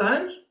on the other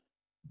hand,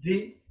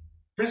 the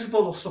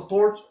principle of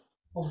support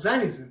of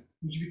Zionism,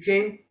 which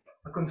became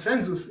a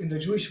consensus in the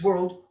Jewish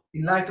world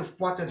in light of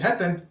what had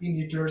happened in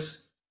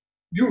Hitler's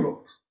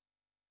Europe.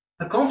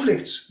 The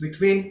conflict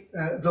between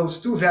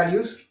those two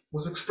values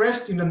was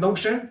expressed in the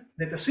notion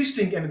that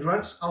assisting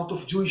immigrants out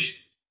of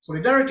Jewish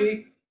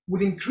solidarity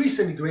would increase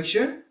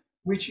immigration,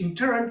 which in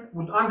turn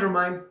would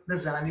undermine the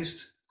Zionist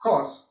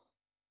cause.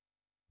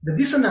 The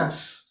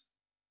dissonance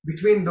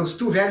between those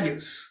two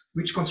values,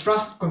 which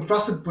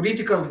contrasted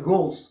political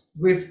goals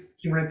with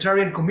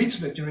humanitarian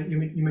commitment,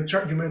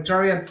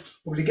 humanitarian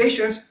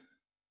obligations,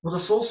 was a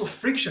source of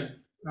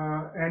friction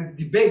and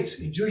debates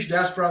in Jewish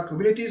diaspora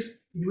communities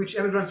in which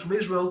immigrants from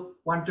Israel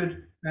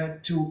wanted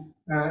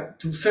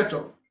to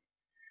settle.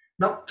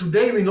 Now,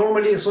 today we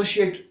normally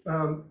associate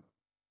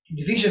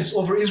divisions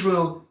over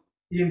Israel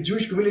in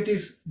Jewish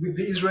communities with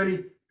the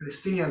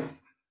Israeli-Palestinian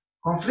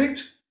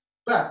conflict,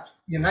 but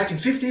in the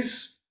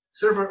 1950s,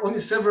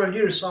 only several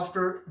years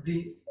after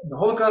the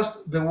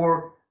Holocaust, there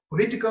were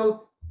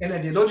political and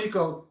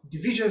ideological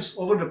divisions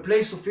over the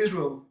place of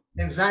Israel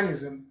and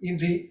Zionism in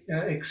the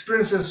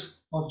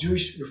experiences of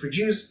Jewish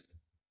refugees,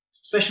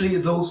 especially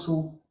those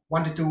who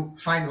wanted to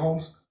find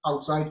homes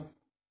outside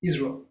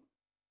Israel.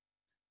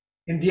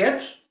 And yet,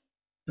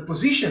 the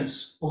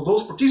positions of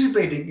those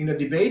participating in the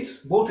debates,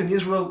 both in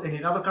Israel and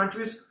in other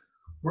countries,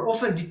 were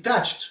often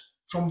detached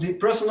from the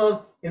personal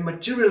and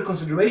material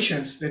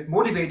considerations that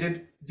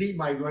motivated the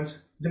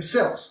migrants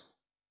themselves.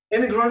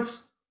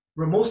 Immigrants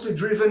were mostly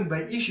driven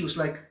by issues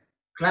like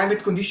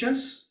climate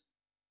conditions,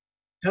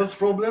 health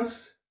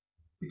problems,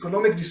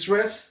 economic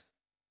distress,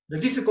 the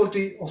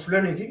difficulty of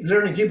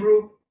learning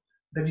Hebrew,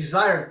 the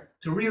desire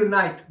to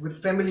reunite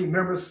with family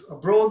members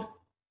abroad,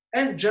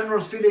 and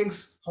general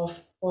feelings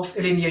of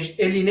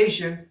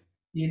alienation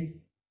in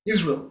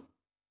Israel.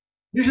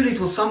 Usually it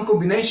was some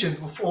combination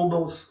of all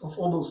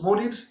those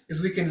motives,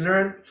 as we can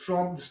learn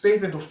from the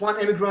statement of one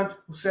immigrant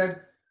who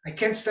said, "I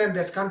can't stand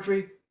that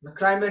country, the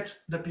climate,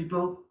 the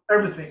people,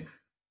 everything."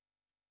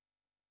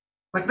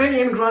 But many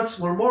immigrants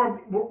were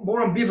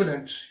more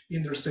ambivalent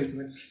in their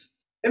statements.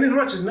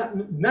 Immigrants did not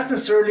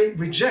necessarily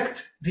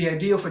reject the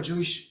idea of a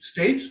Jewish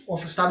state,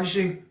 of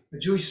establishing a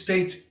Jewish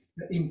state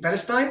in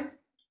Palestine,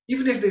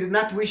 even if they did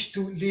not wish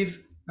to live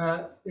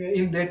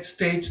in that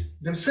state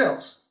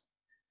themselves.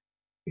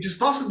 It is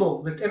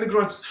possible that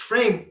immigrants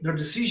framed their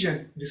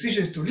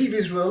decisions to leave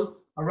Israel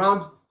around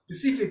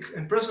specific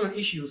and personal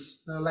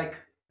issues like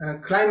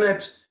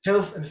climate,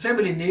 health, and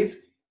family needs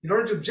in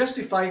order to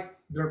justify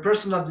their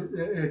personal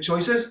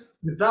choices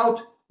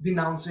without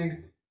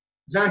denouncing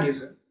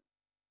Zionism.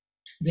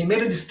 They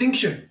made a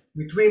distinction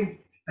between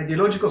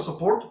ideological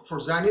support for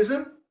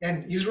Zionism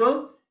and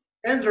Israel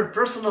and their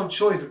personal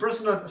choice, their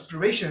personal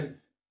aspiration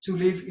to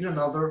live in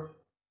another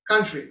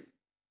country.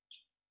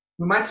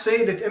 We might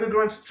say that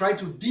immigrants try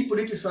to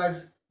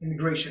depoliticize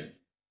immigration.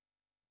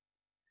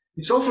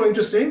 It's also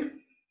interesting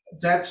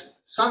that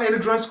some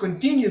immigrants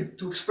continued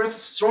to express a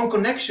strong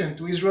connection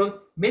to Israel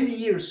many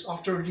years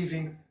after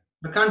leaving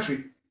the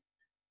country.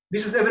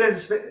 This is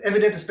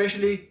evident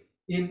especially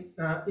in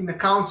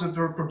accounts that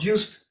were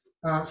produced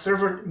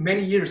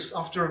many years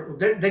after,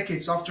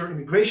 decades after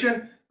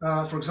immigration,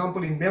 for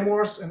example, in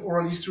memoirs and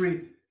oral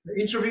history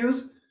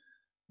interviews.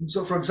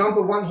 So, for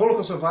example, one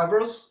Holocaust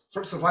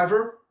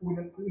survivor who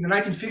in the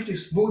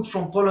 1950s moved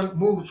from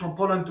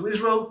Poland to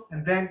Israel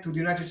and then to the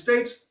United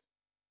States.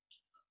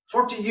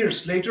 40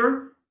 years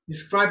later,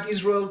 described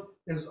Israel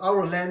as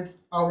our land,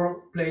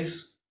 our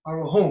place,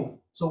 our home.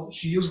 So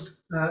she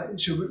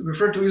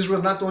referred to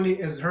Israel not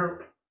only as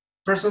her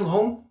personal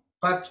home,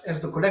 but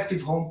as the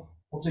collective home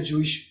of the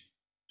Jewish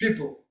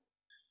people.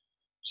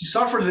 She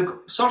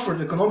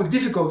suffered economic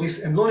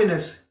difficulties and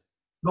loneliness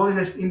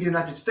in the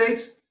United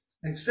States,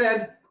 and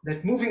said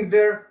that moving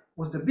there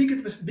was the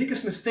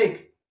biggest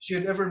mistake she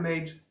had ever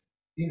made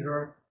in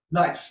her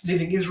life,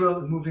 leaving Israel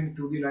and moving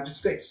to the United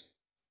States.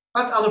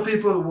 But other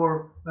people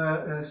were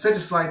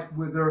satisfied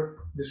with their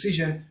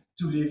decision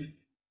to leave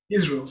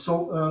Israel. So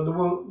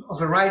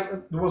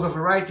there was a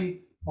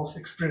variety of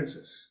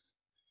experiences.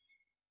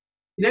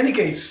 In any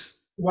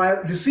case,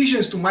 while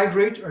decisions to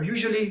migrate are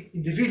usually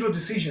individual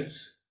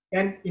decisions,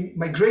 and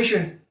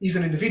migration is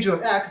an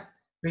individual act,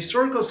 the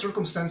historical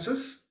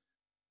circumstances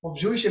of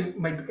Jewish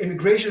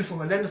immigration from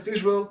the land of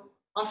Israel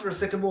after the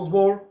Second World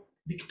War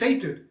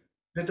dictated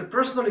that the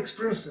personal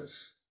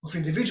experiences of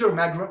individual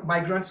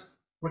migrants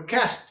were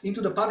cast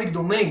into the public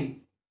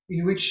domain,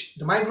 in which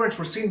the migrants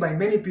were seen by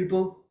many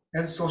people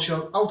as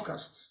social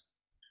outcasts.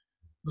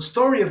 The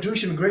story of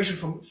Jewish immigration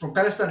from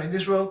Palestine and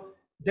Israel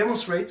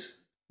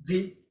demonstrates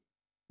the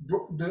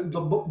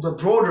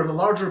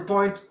larger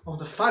point of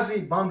the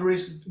fuzzy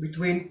boundaries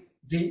between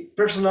the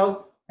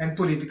personal and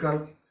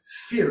political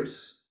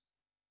spheres.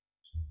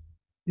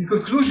 In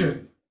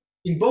conclusion,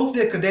 in both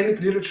the academic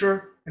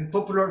literature and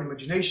popular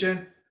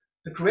imagination,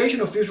 the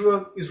creation of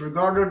Israel is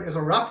regarded as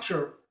a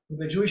rupture with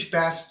the Jewish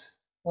past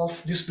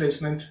of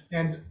displacement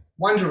and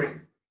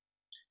wandering.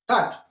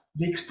 But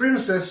the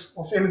experiences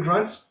of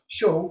immigrants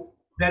show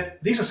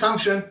that this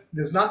assumption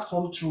does not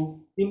hold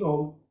true in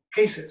all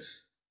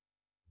cases.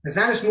 The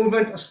Zionist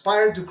movement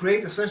aspired to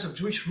create a sense of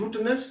Jewish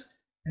rootedness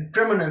and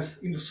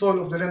permanence in the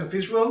soil of the land of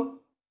Israel,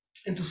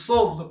 and to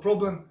solve the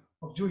problem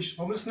of Jewish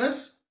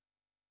homelessness,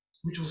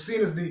 which was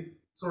seen as the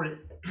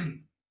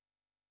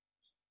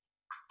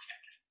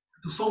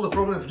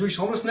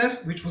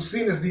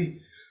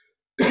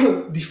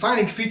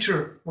defining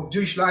feature of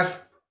Jewish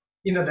life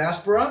in the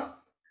diaspora.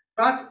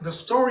 But the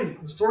story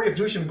of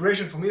Jewish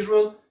immigration from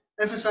Israel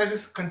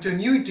emphasizes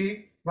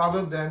continuity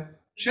rather than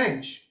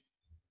change.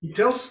 It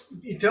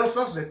tells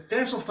us that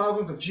tens of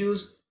thousands of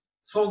Jews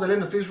saw the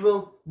land of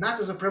Israel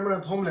not as a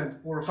permanent homeland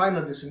or a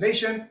final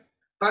destination,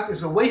 but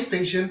as a way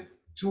station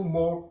to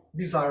more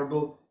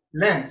desirable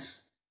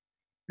lands.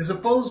 As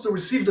opposed to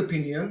received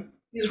opinion,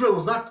 Israel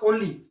was not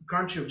only a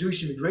country of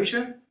Jewish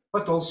immigration,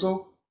 but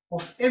also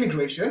of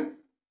emigration.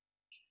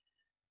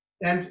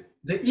 And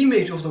the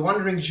image of the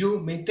wandering Jew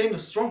maintained a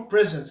strong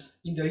presence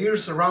in the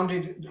years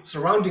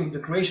surrounding the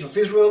creation of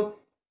Israel,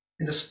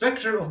 and the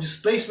specter of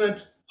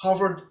displacement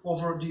hovered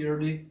over the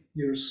early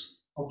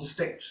years of the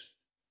state.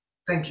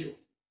 Thank you.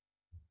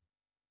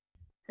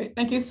 Great.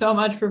 Thank you so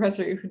much,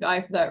 Professor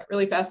Yehudai, for that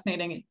really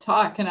fascinating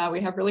talk. And we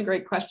have really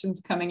great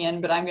questions coming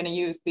in, but I'm going to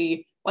use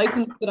the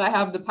license that I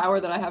have, the power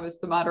that I have as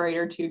the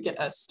moderator to get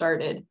us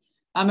started.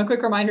 A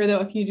quick reminder, though,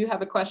 if you do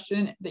have a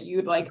question that you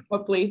would like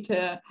hopefully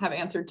to have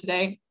answered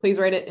today, please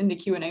write it in the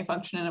Q&A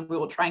function and we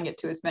will try and get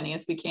to as many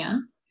as we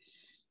can.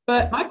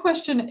 But my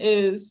question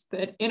is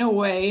that in a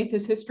way,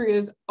 this history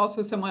is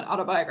also somewhat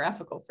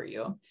autobiographical for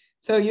you.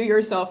 So you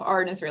yourself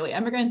are an Israeli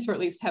immigrant, or at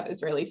least have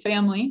Israeli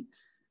family.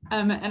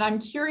 And I'm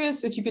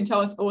curious if you can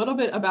tell us a little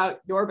bit about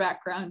your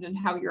background and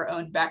how your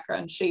own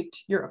background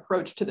shaped your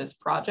approach to this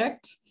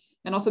project,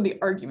 and also the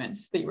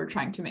arguments that you were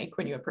trying to make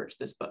when you approached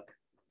this book.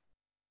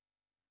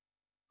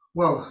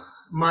 Well,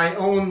 my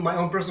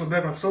own personal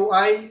background. So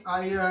I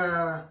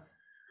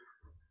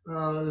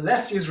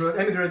left Israel,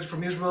 emigrated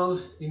from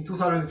Israel in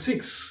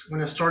 2006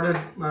 when I started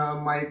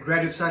my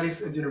graduate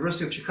studies at the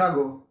University of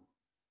Chicago.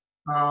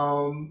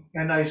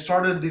 And I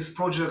started this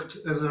project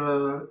as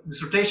a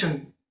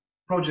dissertation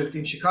project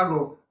in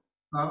Chicago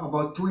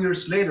about 2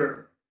 years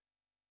later.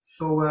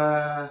 So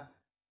I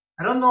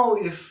don't know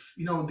if,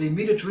 the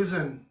immediate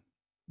reason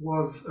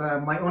was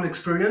my own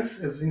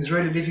experience as an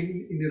Israeli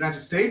living in the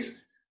United States.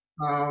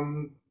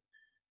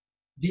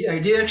 The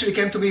idea actually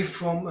came to me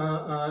from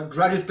a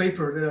graduate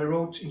paper that I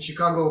wrote in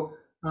Chicago.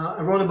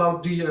 I wrote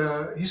about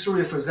the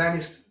history of a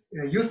Zionist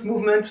youth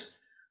movement,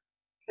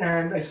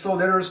 and I saw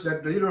letters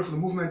that the leader of the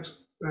movement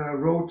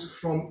wrote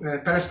from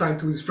Palestine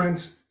to his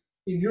friends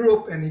in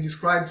Europe, and he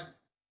described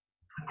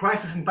a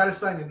crisis in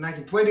Palestine in the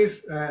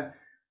 1920s,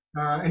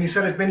 and he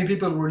said that many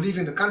people were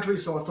leaving the country.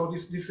 So I thought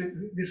this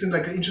seemed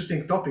like an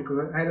interesting topic.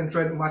 I hadn't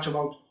read much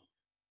about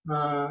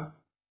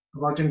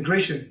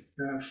immigration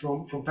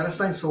from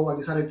Palestine, so I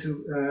decided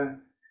to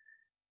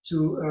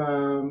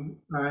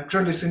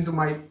turn this into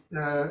my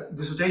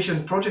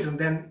dissertation project, and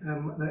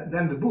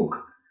then the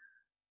book.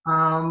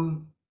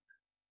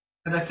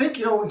 And I think,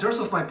 in terms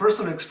of my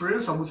personal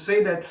experience, I would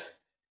say that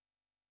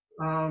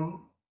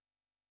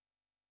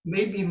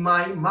maybe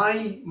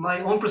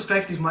my own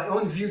perspective, my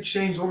own view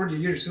changed over the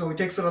years. It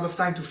takes a lot of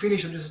time to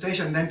finish a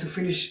dissertation and then to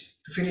finish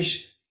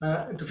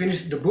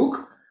the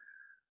book.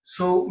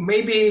 So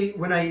maybe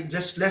when I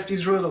just left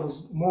Israel, I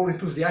was more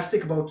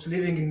enthusiastic about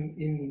living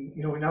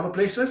in other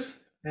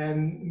places,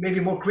 and maybe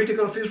more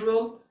critical of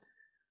Israel.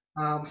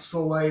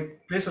 So I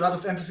placed a lot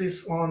of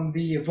emphasis on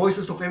the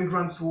voices of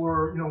immigrants who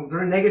were,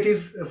 very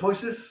negative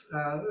voices,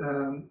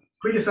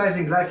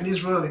 criticizing life in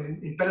Israel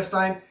and in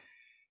Palestine.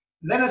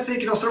 And then I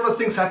think, several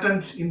things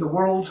happened in the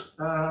world,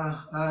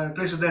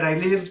 places that I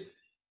lived,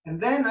 and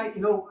then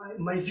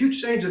my view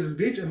changed a little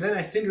bit, and then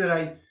I think that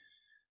I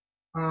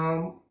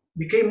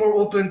became more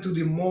open to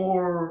the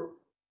more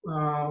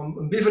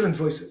ambivalent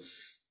voices.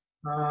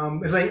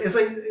 As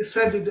I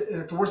said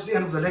towards the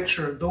end of the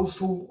lecture, those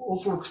who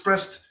also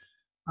expressed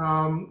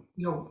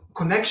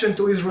connection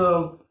to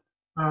Israel,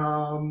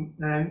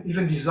 and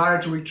even desire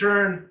to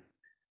return.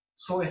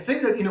 So I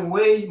think that in a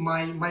way,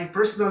 my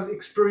personal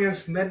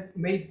experience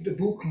made the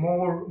book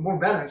more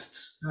balanced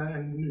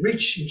and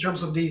rich in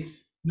terms of the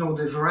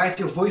the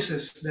variety of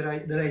voices that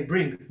I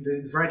bring,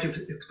 the variety of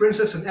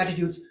experiences and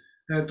attitudes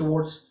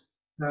towards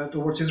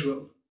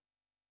Israel.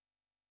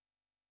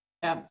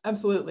 Yeah,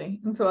 absolutely.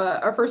 And so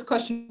our first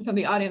question from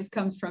the audience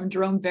comes from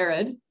Jerome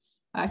Vered.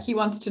 He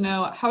wants to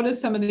know, how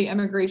does some of the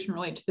emigration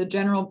relate to the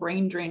general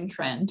brain drain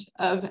trend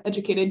of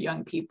educated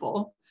young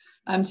people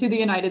to the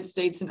United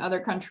States and other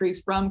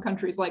countries from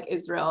countries like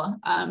Israel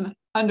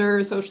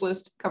under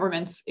socialist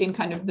governments in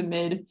kind of the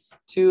mid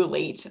to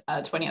late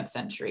 20th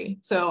century?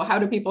 So how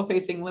do people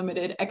facing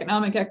limited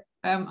economic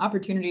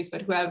opportunities,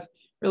 but who have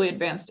really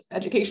advanced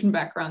education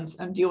backgrounds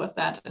deal with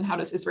that? And how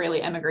does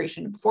Israeli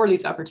emigration for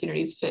these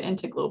opportunities fit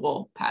into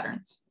global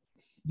patterns?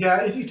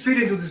 Yeah, it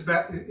fit into this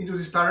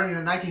pattern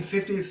in the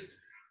 1950s.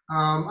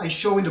 I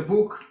show in the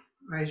book,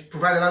 I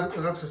provide a lot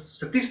of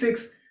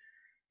statistics,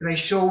 and I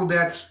show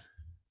that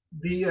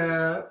the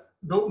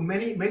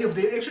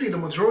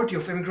majority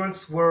of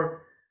immigrants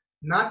were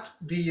not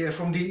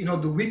from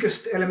the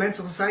weakest elements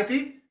of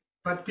society,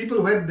 but people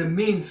who had the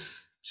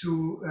means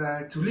to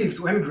live,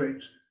 to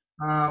emigrate.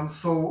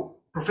 So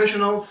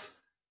professionals,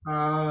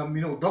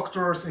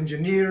 doctors,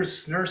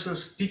 engineers,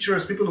 nurses,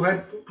 teachers, people who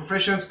had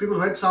professions, people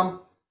who had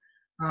some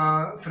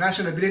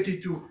financial ability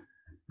to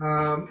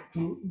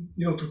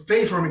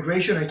pay for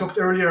immigration. I talked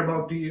earlier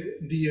about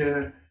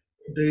the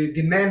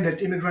demand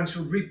that immigrants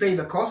should repay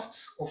the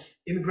costs of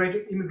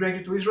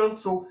immigrating to Israel.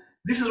 So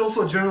this is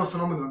also a general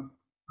phenomenon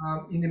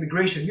in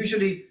immigration.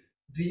 Usually,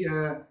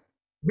 the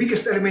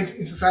weakest elements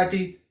in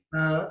society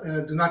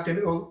do not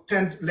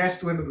tend less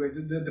to immigrate.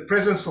 The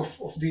presence of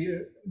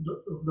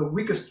the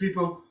weakest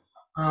people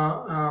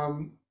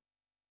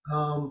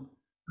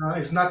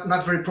is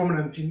not very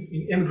prominent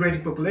in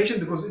immigrating population,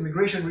 because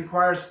immigration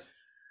requires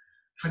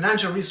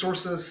financial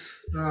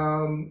resources,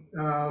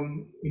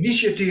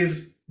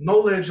 initiative,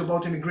 knowledge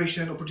about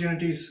immigration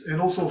opportunities, and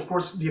also, of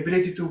course, the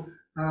ability to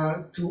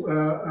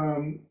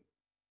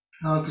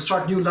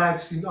start new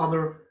lives in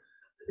other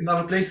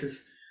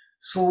places.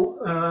 So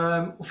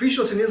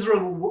officials in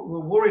Israel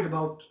were worried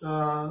about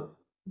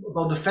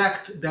the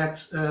fact that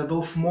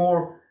those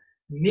more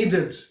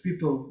needed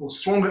people or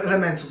stronger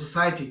elements of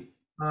society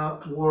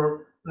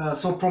were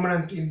so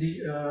prominent in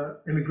the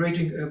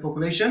immigrating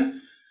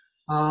population.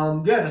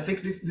 I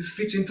think this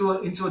fits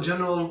into a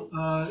general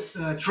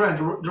trend.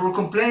 There were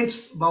complaints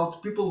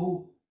about people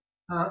who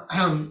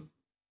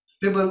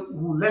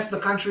left the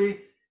country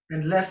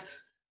and left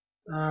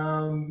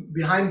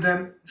behind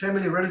them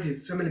family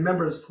relatives, family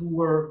members who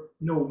were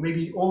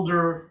maybe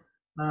older,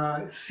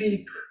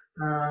 sick,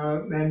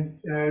 and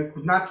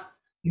could not,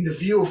 in the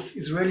view of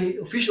Israeli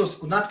officials,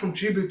 could not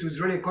contribute to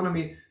Israeli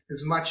economy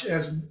as much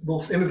as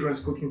those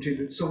immigrants could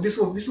contribute. So this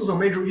was a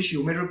major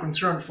issue, major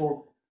concern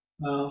for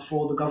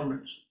the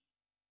government.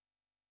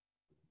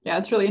 Yeah,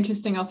 it's really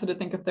interesting also to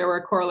think if there were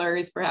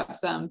corollaries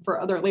perhaps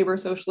for other labor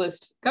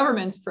socialist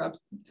governments. For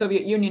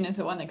Soviet Union is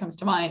the one that comes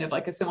to mind, of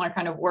like a similar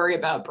kind of worry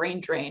about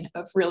brain drain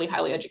of really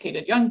highly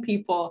educated young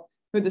people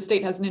who the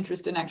state has an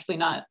interest in actually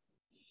not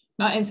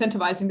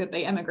incentivizing that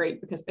they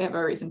emigrate because they have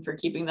a reason for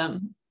keeping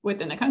them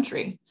within the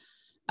country.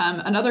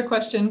 Another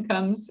question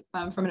comes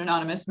from an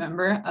anonymous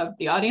member of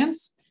the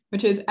audience,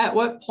 which is, at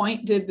what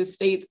point did the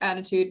state's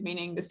attitude,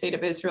 meaning the state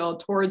of Israel,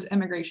 towards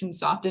immigration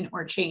soften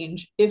or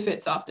change, if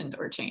it softened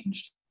or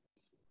changed?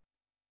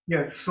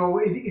 Yes, so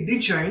it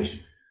did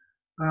change.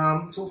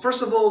 So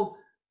first of all,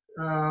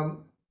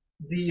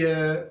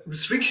 the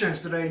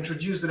restrictions that I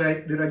introduced, that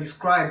I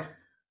described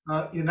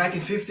in the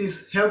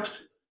 1950s,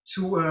 helped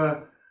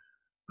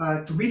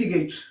to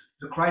mitigate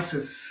the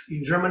crisis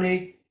in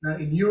Germany,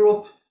 in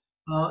Europe,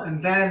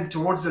 and then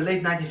towards the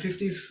late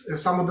 1950s,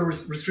 some of the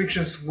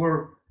restrictions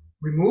were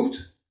removed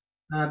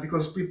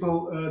because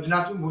people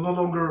no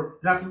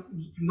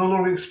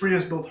longer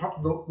experience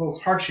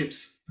those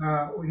hardships,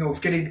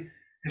 of getting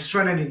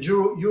stranded in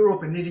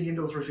Europe and living in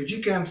those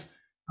refugee camps.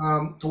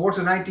 Towards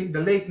the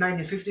late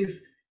 1950s,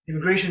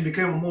 immigration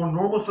became a more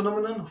normal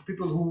phenomenon of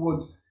people who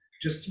would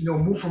just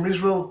move from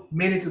Israel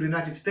mainly to the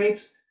United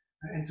States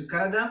and to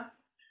Canada.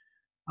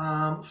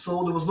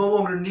 So there was no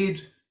longer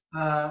need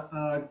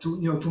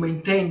to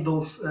maintain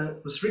those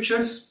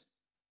restrictions.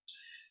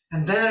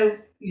 And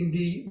then in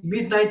the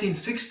mid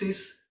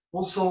 1960s,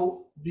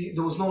 also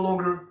there was no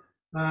longer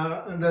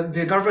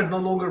the government no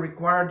longer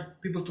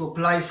required people to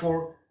apply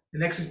for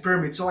an exit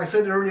permit. So I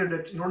said earlier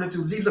that in order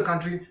to leave the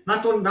country,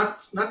 not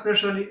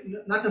necessarily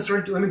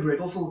to immigrate,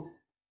 also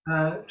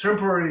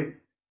temporary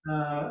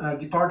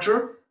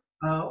departure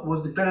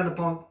was dependent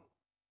upon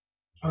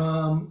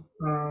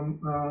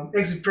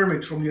exit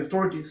permit from the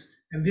authorities,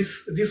 and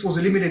this was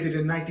eliminated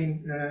in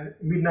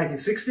mid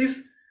 1960s.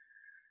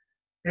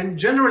 And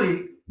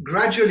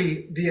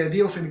gradually, the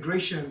idea of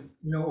immigration,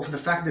 of the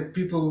fact that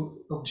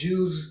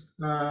Jews,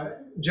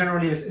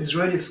 generally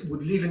Israelis,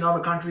 would live in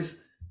other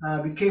countries,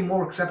 became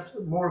more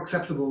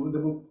acceptable.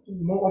 There was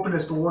more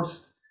openness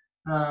towards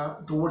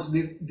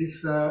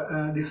this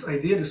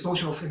idea, this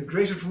notion of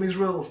immigration from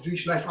Israel, of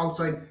Jewish life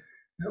outside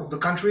of the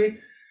country.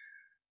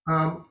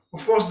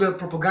 Of course, the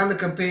propaganda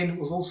campaign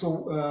was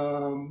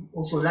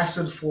also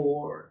lasted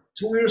for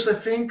 2 years, I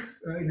think,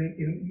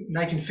 in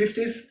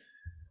 1950s.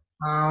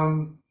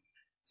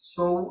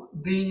 So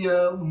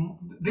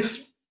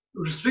this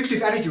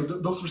restrictive attitude,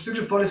 those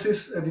restrictive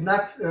policies, did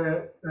not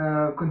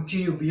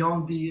continue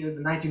beyond the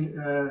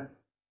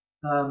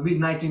mid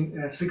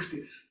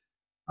 1960s.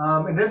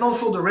 And then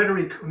also the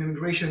rhetoric on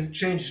immigration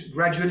changed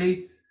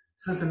gradually.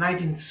 Since the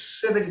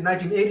 1970s,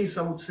 1980s,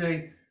 I would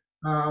say,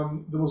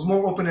 there was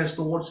more openness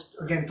towards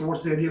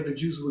the idea that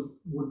Jews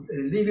would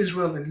leave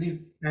Israel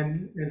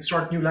and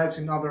start new lives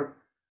in other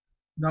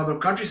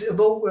countries.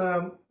 Although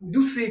we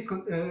do see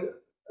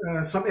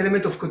some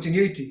element of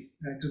continuity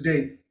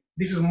today.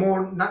 This is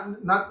more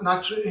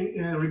not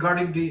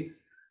regarding the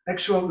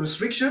actual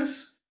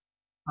restrictions,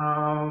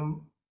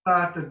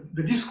 but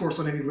the discourse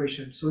on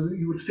immigration. So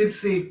you would still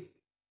see,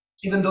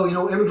 even though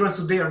immigrants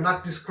today are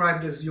not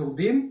described as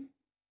Yehudim,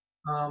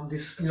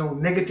 this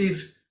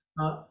negative,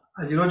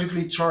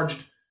 ideologically charged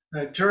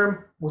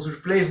term was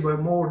replaced by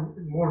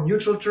more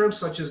neutral terms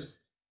such as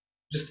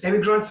just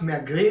immigrants,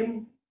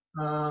 me'agrim,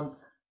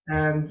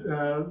 and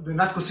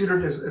they're not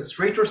considered as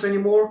traitors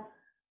anymore,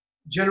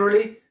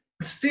 generally.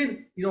 But still,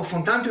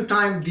 from time to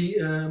time, the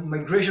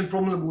migration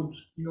problem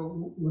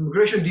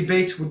immigration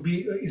debate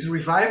is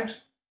revived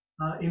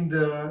in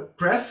the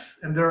press,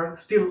 and there are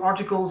still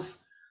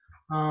articles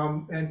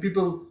and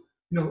people,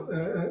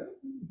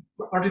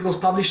 articles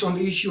published on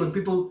the issue, and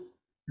people,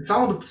 and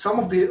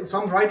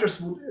some writers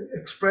would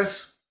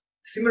express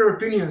similar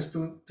opinions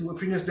to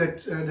opinions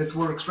that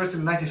were expressed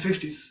in the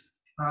 1950s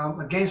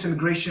against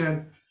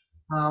immigration,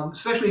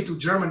 especially to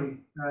Germany.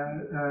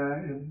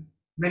 And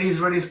many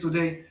Israelis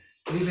today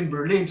live in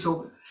Berlin.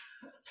 So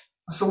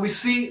we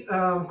see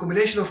a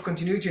combination of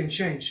continuity and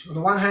change. On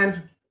the one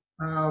hand,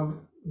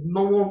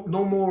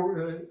 no more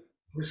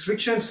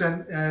restrictions,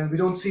 and we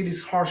don't see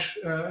these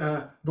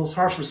those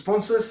harsh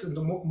responses, and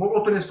more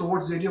openness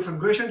towards the idea of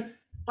immigration.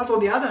 But on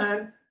the other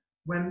hand,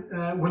 when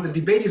the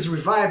debate is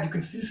revived, you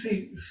can still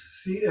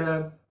see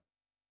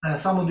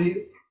some of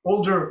the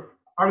older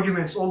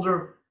arguments,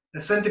 older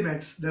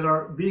sentiments that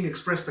are being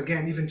expressed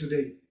again, even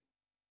today.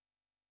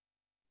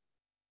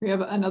 We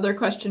have another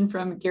question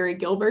from Gary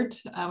Gilbert,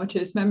 which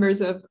is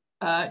members of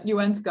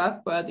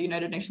UNSCOP, the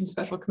United Nations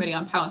Special Committee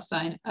on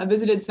Palestine,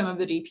 visited some of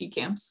the DP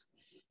camps.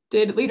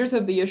 Did leaders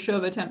of the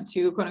Yishuv attempt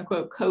to, quote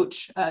unquote,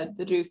 coach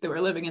the Jews that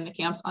were living in the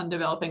camps on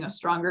developing a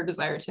stronger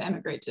desire to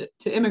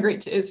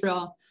immigrate to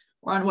Israel,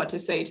 or on what to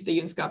say to the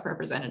UNSCOP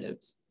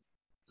representatives?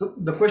 So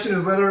the question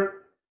is whether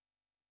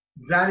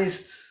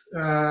Zionists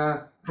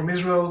from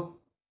Israel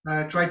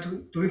try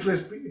to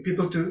influence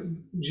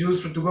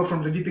Jews to go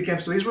from the DP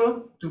camps to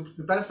Israel, to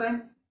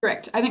Palestine?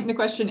 Correct. I think the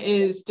question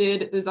is,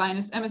 did the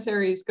Zionist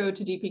emissaries go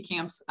to DP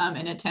camps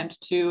and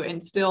attempt to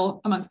instill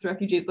amongst the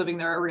refugees living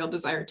there a real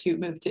desire to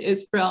move to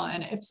Israel?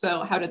 And if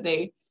so, how did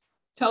they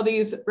tell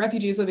these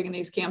refugees living in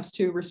these camps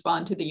to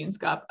respond to the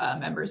UNSCOP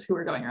members who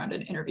were going around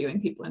and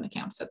interviewing people in the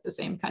camps at the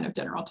same kind of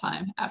general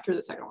time after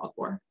the Second World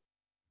War?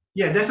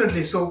 Yeah,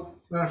 definitely. So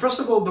first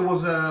of all, there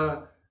was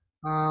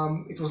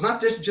it was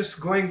not just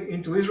going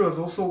into Israel, it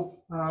was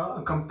also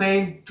a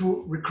campaign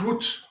to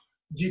recruit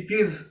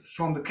DPs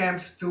from the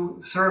camps to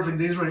serve in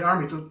the Israeli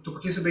army, to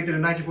participate in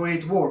the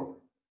 1948 war.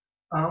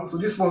 So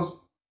this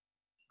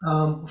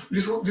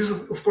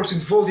of course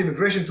involved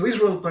immigration to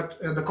Israel, but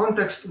the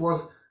context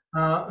was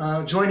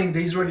joining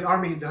the Israeli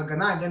army, the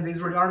Haganah, and then the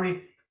Israeli army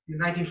in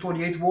the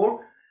 1948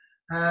 war.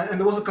 and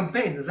there was a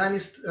campaign. The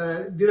Zionists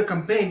did a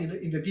campaign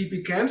in the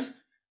DP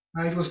camps.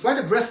 It was quite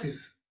aggressive,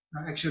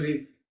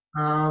 actually.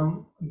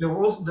 There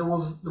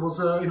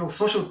was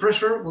social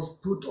pressure was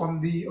put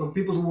on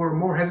people who were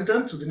more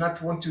hesitant, who did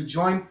not want to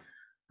join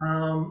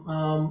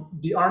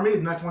the army,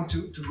 did not want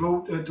to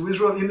go to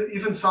Israel.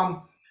 Even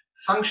some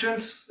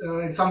sanctions.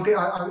 In some cases,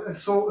 I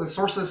saw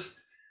sources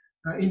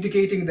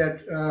indicating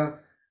that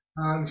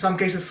in some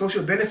cases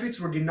social benefits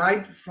were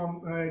denied from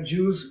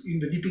Jews in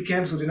the DP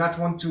camps who did not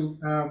want to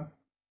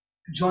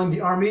join the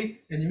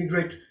army and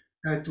immigrate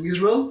to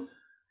Israel.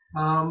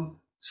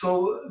 So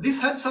this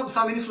had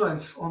some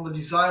influence on the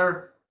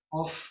desire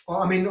of,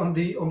 on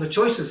the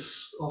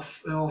choices of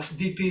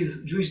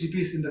DPs, Jewish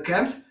DPs in the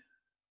camps.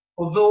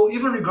 Although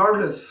even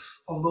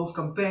regardless of those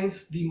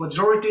campaigns, the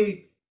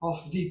majority of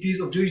DPs,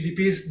 of Jewish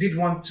DPs,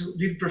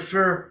 did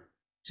prefer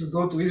to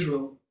go to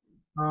Israel.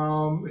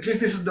 At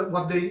least this is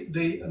what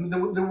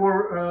there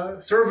were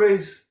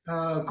surveys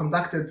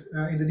conducted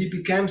in the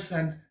DP camps,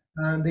 and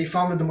they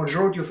found that the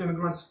majority of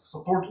immigrants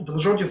the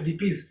majority of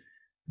DPs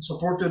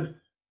supported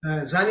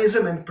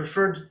Zionism and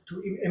preferred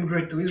to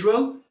immigrate to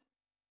Israel.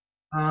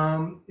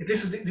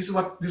 This is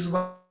what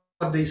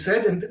they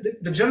said, and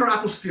the general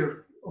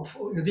atmosphere of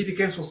the DP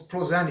camps was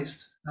pro-Zionist,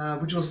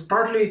 which was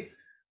partly a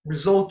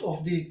result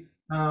of the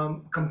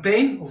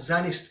campaign of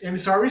Zionist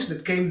emissaries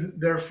that came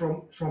there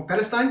from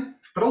Palestine,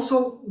 but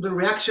also the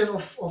reaction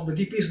of the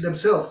DPs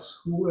themselves,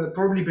 who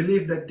probably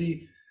believed that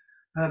the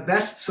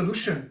best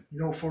solution,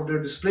 for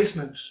their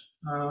displacement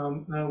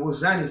was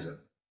Zionism.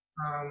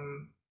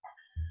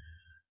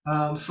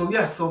 So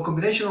a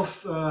combination of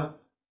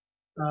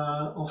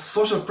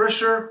social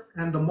pressure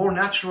and the more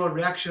natural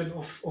reaction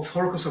of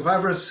Holocaust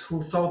survivors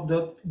who thought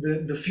that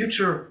the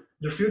future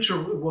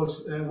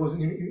was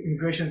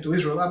immigration to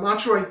Israel. I'm not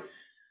sure I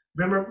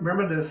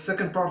remember the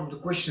second part of the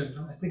question.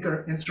 I think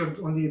I answered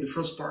only the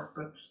first part,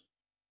 but.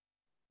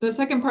 The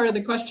second part of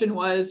the question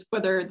was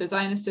whether the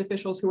Zionist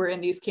officials who were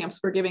in these camps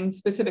were giving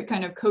specific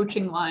kind of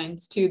coaching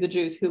lines to the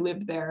Jews who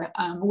lived there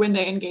when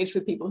they engaged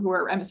with people who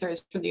were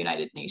emissaries from the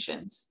United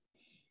Nations.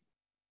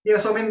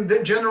 Yes,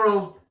 the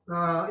general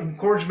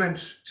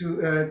encouragement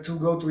to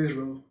go to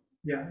Israel,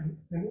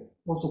 and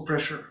also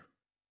pressure.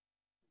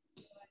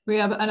 We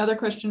have another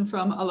question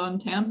from Alon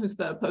Tam, who's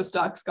the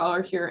postdoc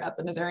scholar here at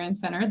the Nazarian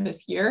Center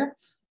this year,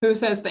 who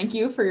says, thank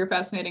you for your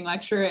fascinating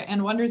lecture,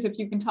 and wonders if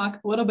you can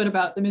talk a little bit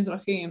about the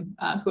Mizrahim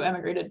who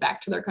emigrated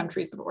back to their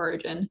countries of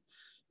origin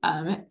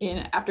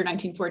after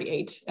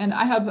 1948. And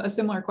I have a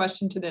similar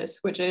question to this,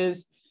 which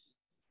is,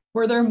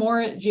 were there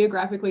more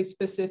geographically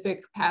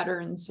specific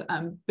patterns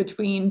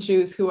between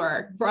Jews who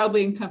are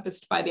broadly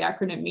encompassed by the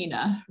acronym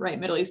MENA, right,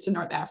 Middle East and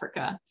North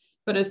Africa?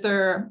 But is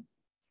there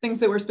things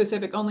that were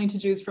specific only to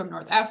Jews from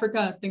North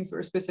Africa, things that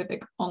were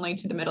specific only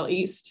to the Middle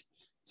East?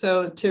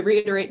 So to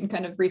reiterate and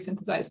kind of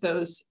resynthesize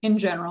those in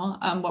general,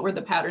 what were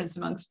the patterns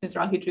amongst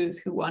Mizrahi Jews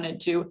who wanted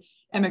to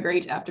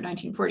emigrate after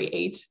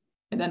 1948?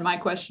 And then my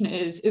question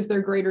is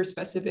there greater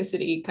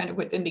specificity kind of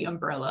within the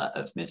umbrella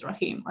of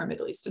Mizrahim or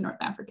Middle East and North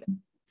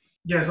African?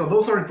 Yeah, so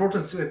those are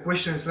important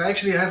questions. I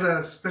actually have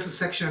a special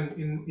section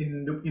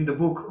in the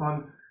book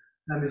on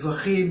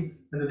Mizrahim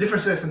and the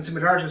differences and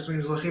similarities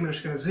between Mizrahim and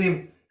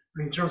Ashkenazim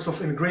in terms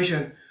of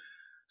immigration.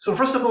 So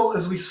first of all,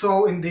 as we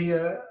saw in the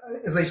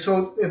as I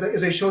showed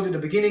in the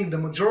beginning, the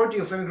majority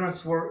of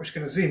immigrants were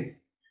Ashkenazim.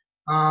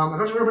 I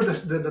don't remember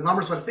the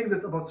numbers, but I think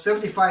that about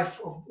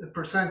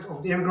 75%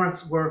 of the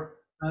immigrants were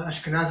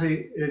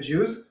Ashkenazi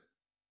Jews.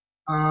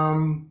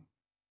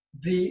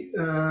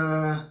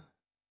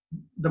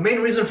 The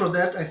main reason for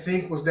that, I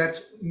think, was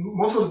that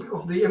most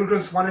of the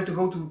immigrants wanted to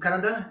go to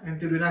Canada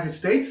and to the United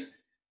States.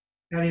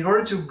 And in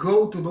order to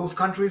go to those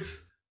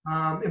countries,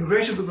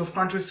 immigration to those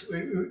countries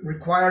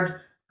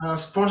required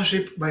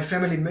sponsorship by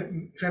family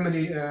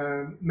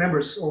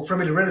members or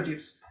family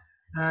relatives.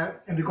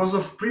 And because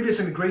of previous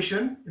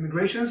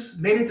immigrations,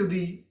 mainly to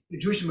the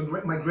Jewish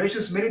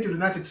migrations, mainly to the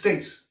United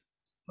States,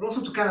 but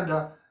also to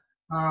Canada,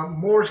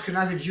 more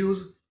Ashkenazi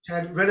Jews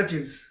had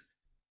relatives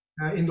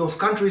in those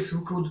countries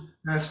who could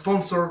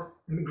sponsor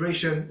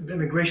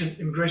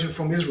immigration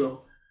from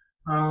Israel.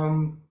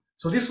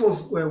 So this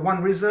was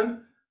one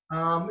reason.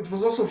 It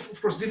was also,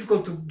 of course,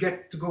 difficult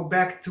to go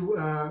back to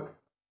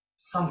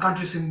some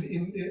countries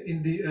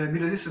in the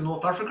Middle East and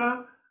North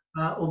Africa.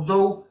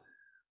 Although,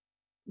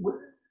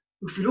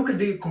 if you look at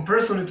the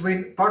comparison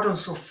between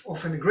patterns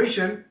of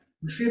immigration,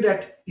 we see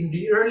that in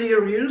the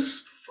earlier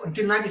years,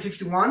 until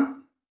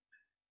 1951,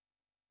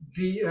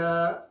 the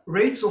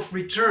rates of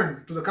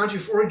return to the country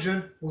of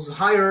origin was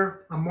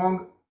higher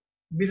among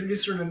Middle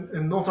Eastern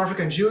and North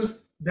African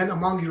Jews than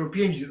among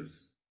European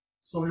Jews.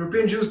 So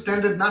European Jews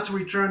tended not to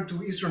return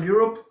to Eastern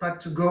Europe, but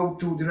to go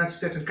to the United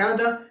States and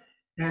Canada,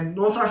 and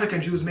North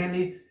African Jews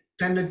mainly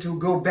tended to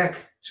go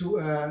back to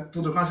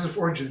their countries of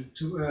origin,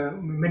 to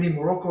mainly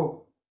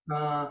Morocco.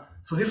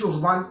 So this was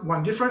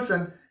one difference,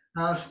 and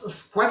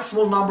quite a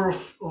small number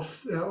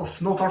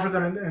of North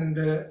African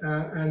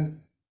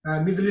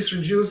and Middle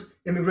Eastern Jews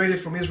immigrated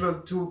from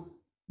Israel to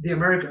the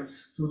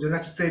Americas, to the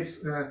United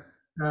States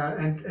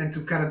and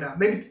to Canada.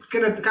 Maybe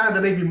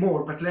Canada maybe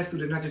more, but less to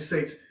the United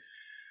States.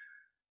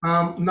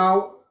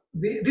 Now,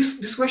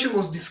 this question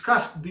was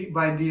discussed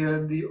by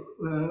the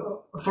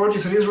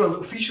authorities in Israel,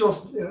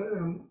 officials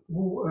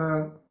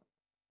who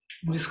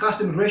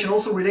discussed immigration,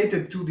 also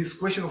related to this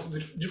question of the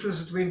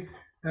difference between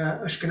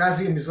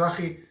Ashkenazi and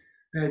Mizrahi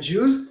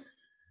Jews,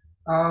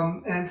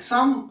 and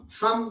some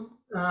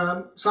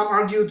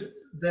argued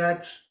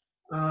that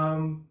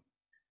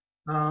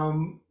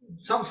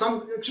some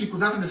actually could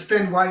not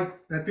understand why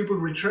people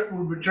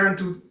would return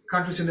to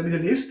countries in the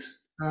Middle East.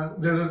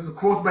 There was a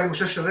quote by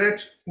Moshe Sharet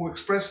who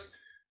expressed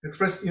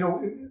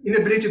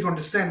inability to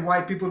understand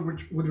why people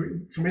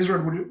from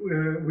Israel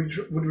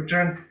would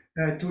return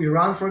to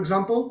Iran, for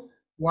example,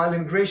 while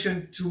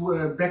immigration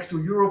back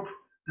to Europe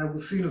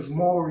was seen as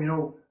more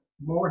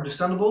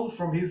understandable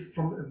from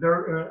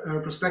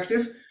their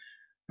perspective.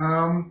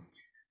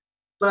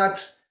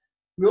 But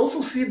we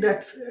also see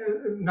that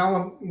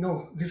now,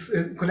 this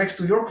connects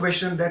to your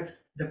question, that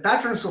the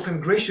patterns of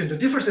immigration, the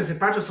differences in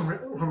patterns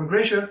of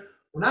immigration,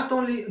 were not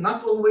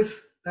always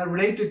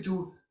related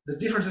to the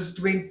differences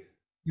between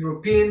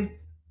European,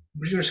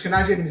 British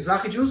Ashkenazi and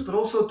Mizrahi Jews, but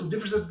also to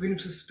differences between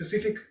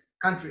specific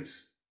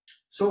countries.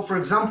 So, for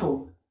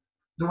example,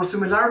 there were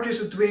similarities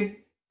between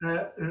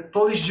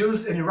Polish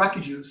Jews and Iraqi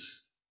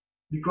Jews,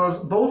 because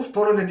both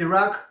Poland and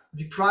Iraq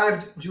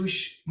deprived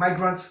Jewish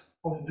migrants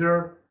of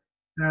their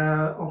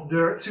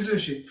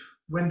citizenship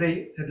when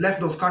they had left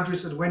those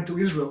countries and went to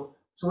Israel.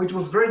 So it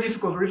was very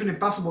difficult or even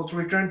impossible to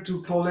return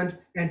to Poland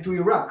and to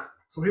Iraq.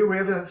 So here we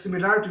have a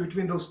similarity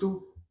between those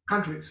two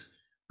countries.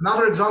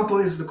 Another example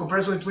is the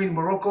comparison between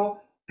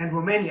Morocco and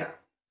Romania.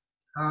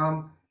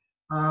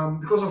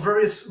 Because of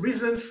various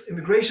reasons,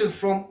 immigration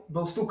from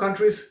those two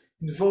countries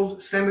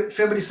involved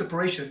family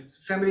separation.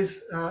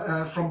 Families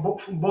from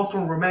both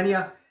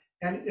Romania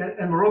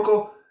and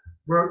Morocco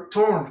were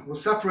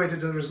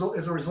separated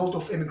as a result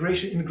of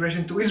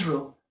immigration to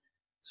Israel.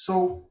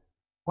 So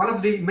one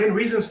of the main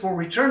reasons for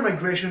return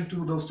migration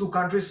to those two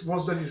countries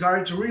was the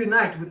desire to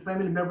reunite with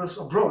family members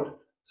abroad.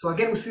 So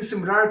again, we see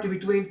similarity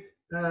between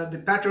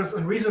the patterns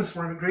and reasons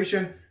for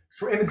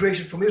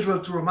immigration from Israel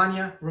to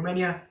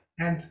Romania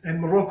and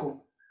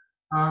Morocco.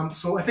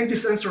 So I think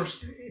this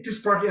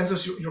partly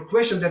answers your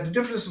question, that the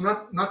difference is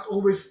not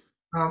always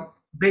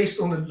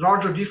based on the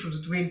larger difference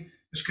between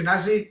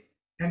Ashkenazi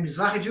and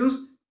Mizrahi Jews,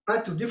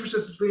 but to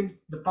differences between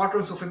the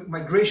patterns of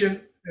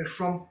migration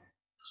from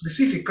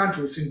specific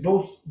countries in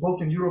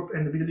both in Europe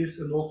and the Middle East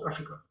and North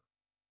Africa.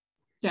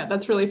 Yeah,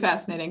 that's really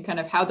fascinating, kind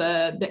of how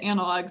the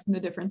analogs and the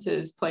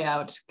differences play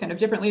out kind of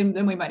differently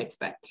than we might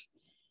expect.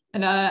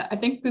 And I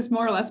think this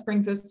more or less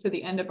brings us to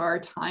the end of our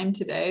time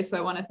today. So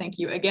I want to thank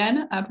you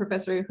again,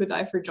 Professor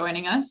Yehudai, for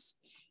joining us.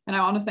 And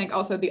I want to thank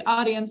also the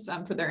audience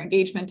for their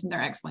engagement and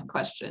their excellent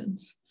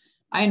questions.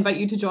 I invite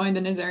you to join the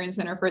Nazarian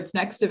Center for its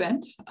next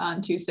event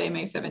on Tuesday,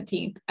 May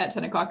 17th at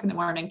 10 o'clock in the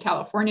morning,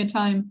 California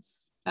time.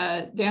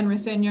 Dan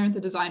Rosenior,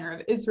 the designer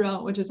of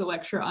Israel, which is a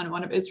lecture on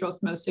one of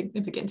Israel's most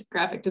significant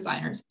graphic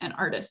designers and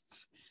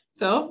artists.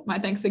 So my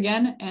thanks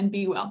again, and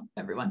be well,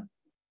 everyone.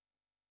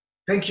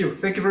 Thank you.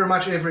 Thank you very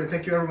much, Avery.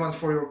 Thank you, everyone,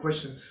 for your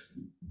questions.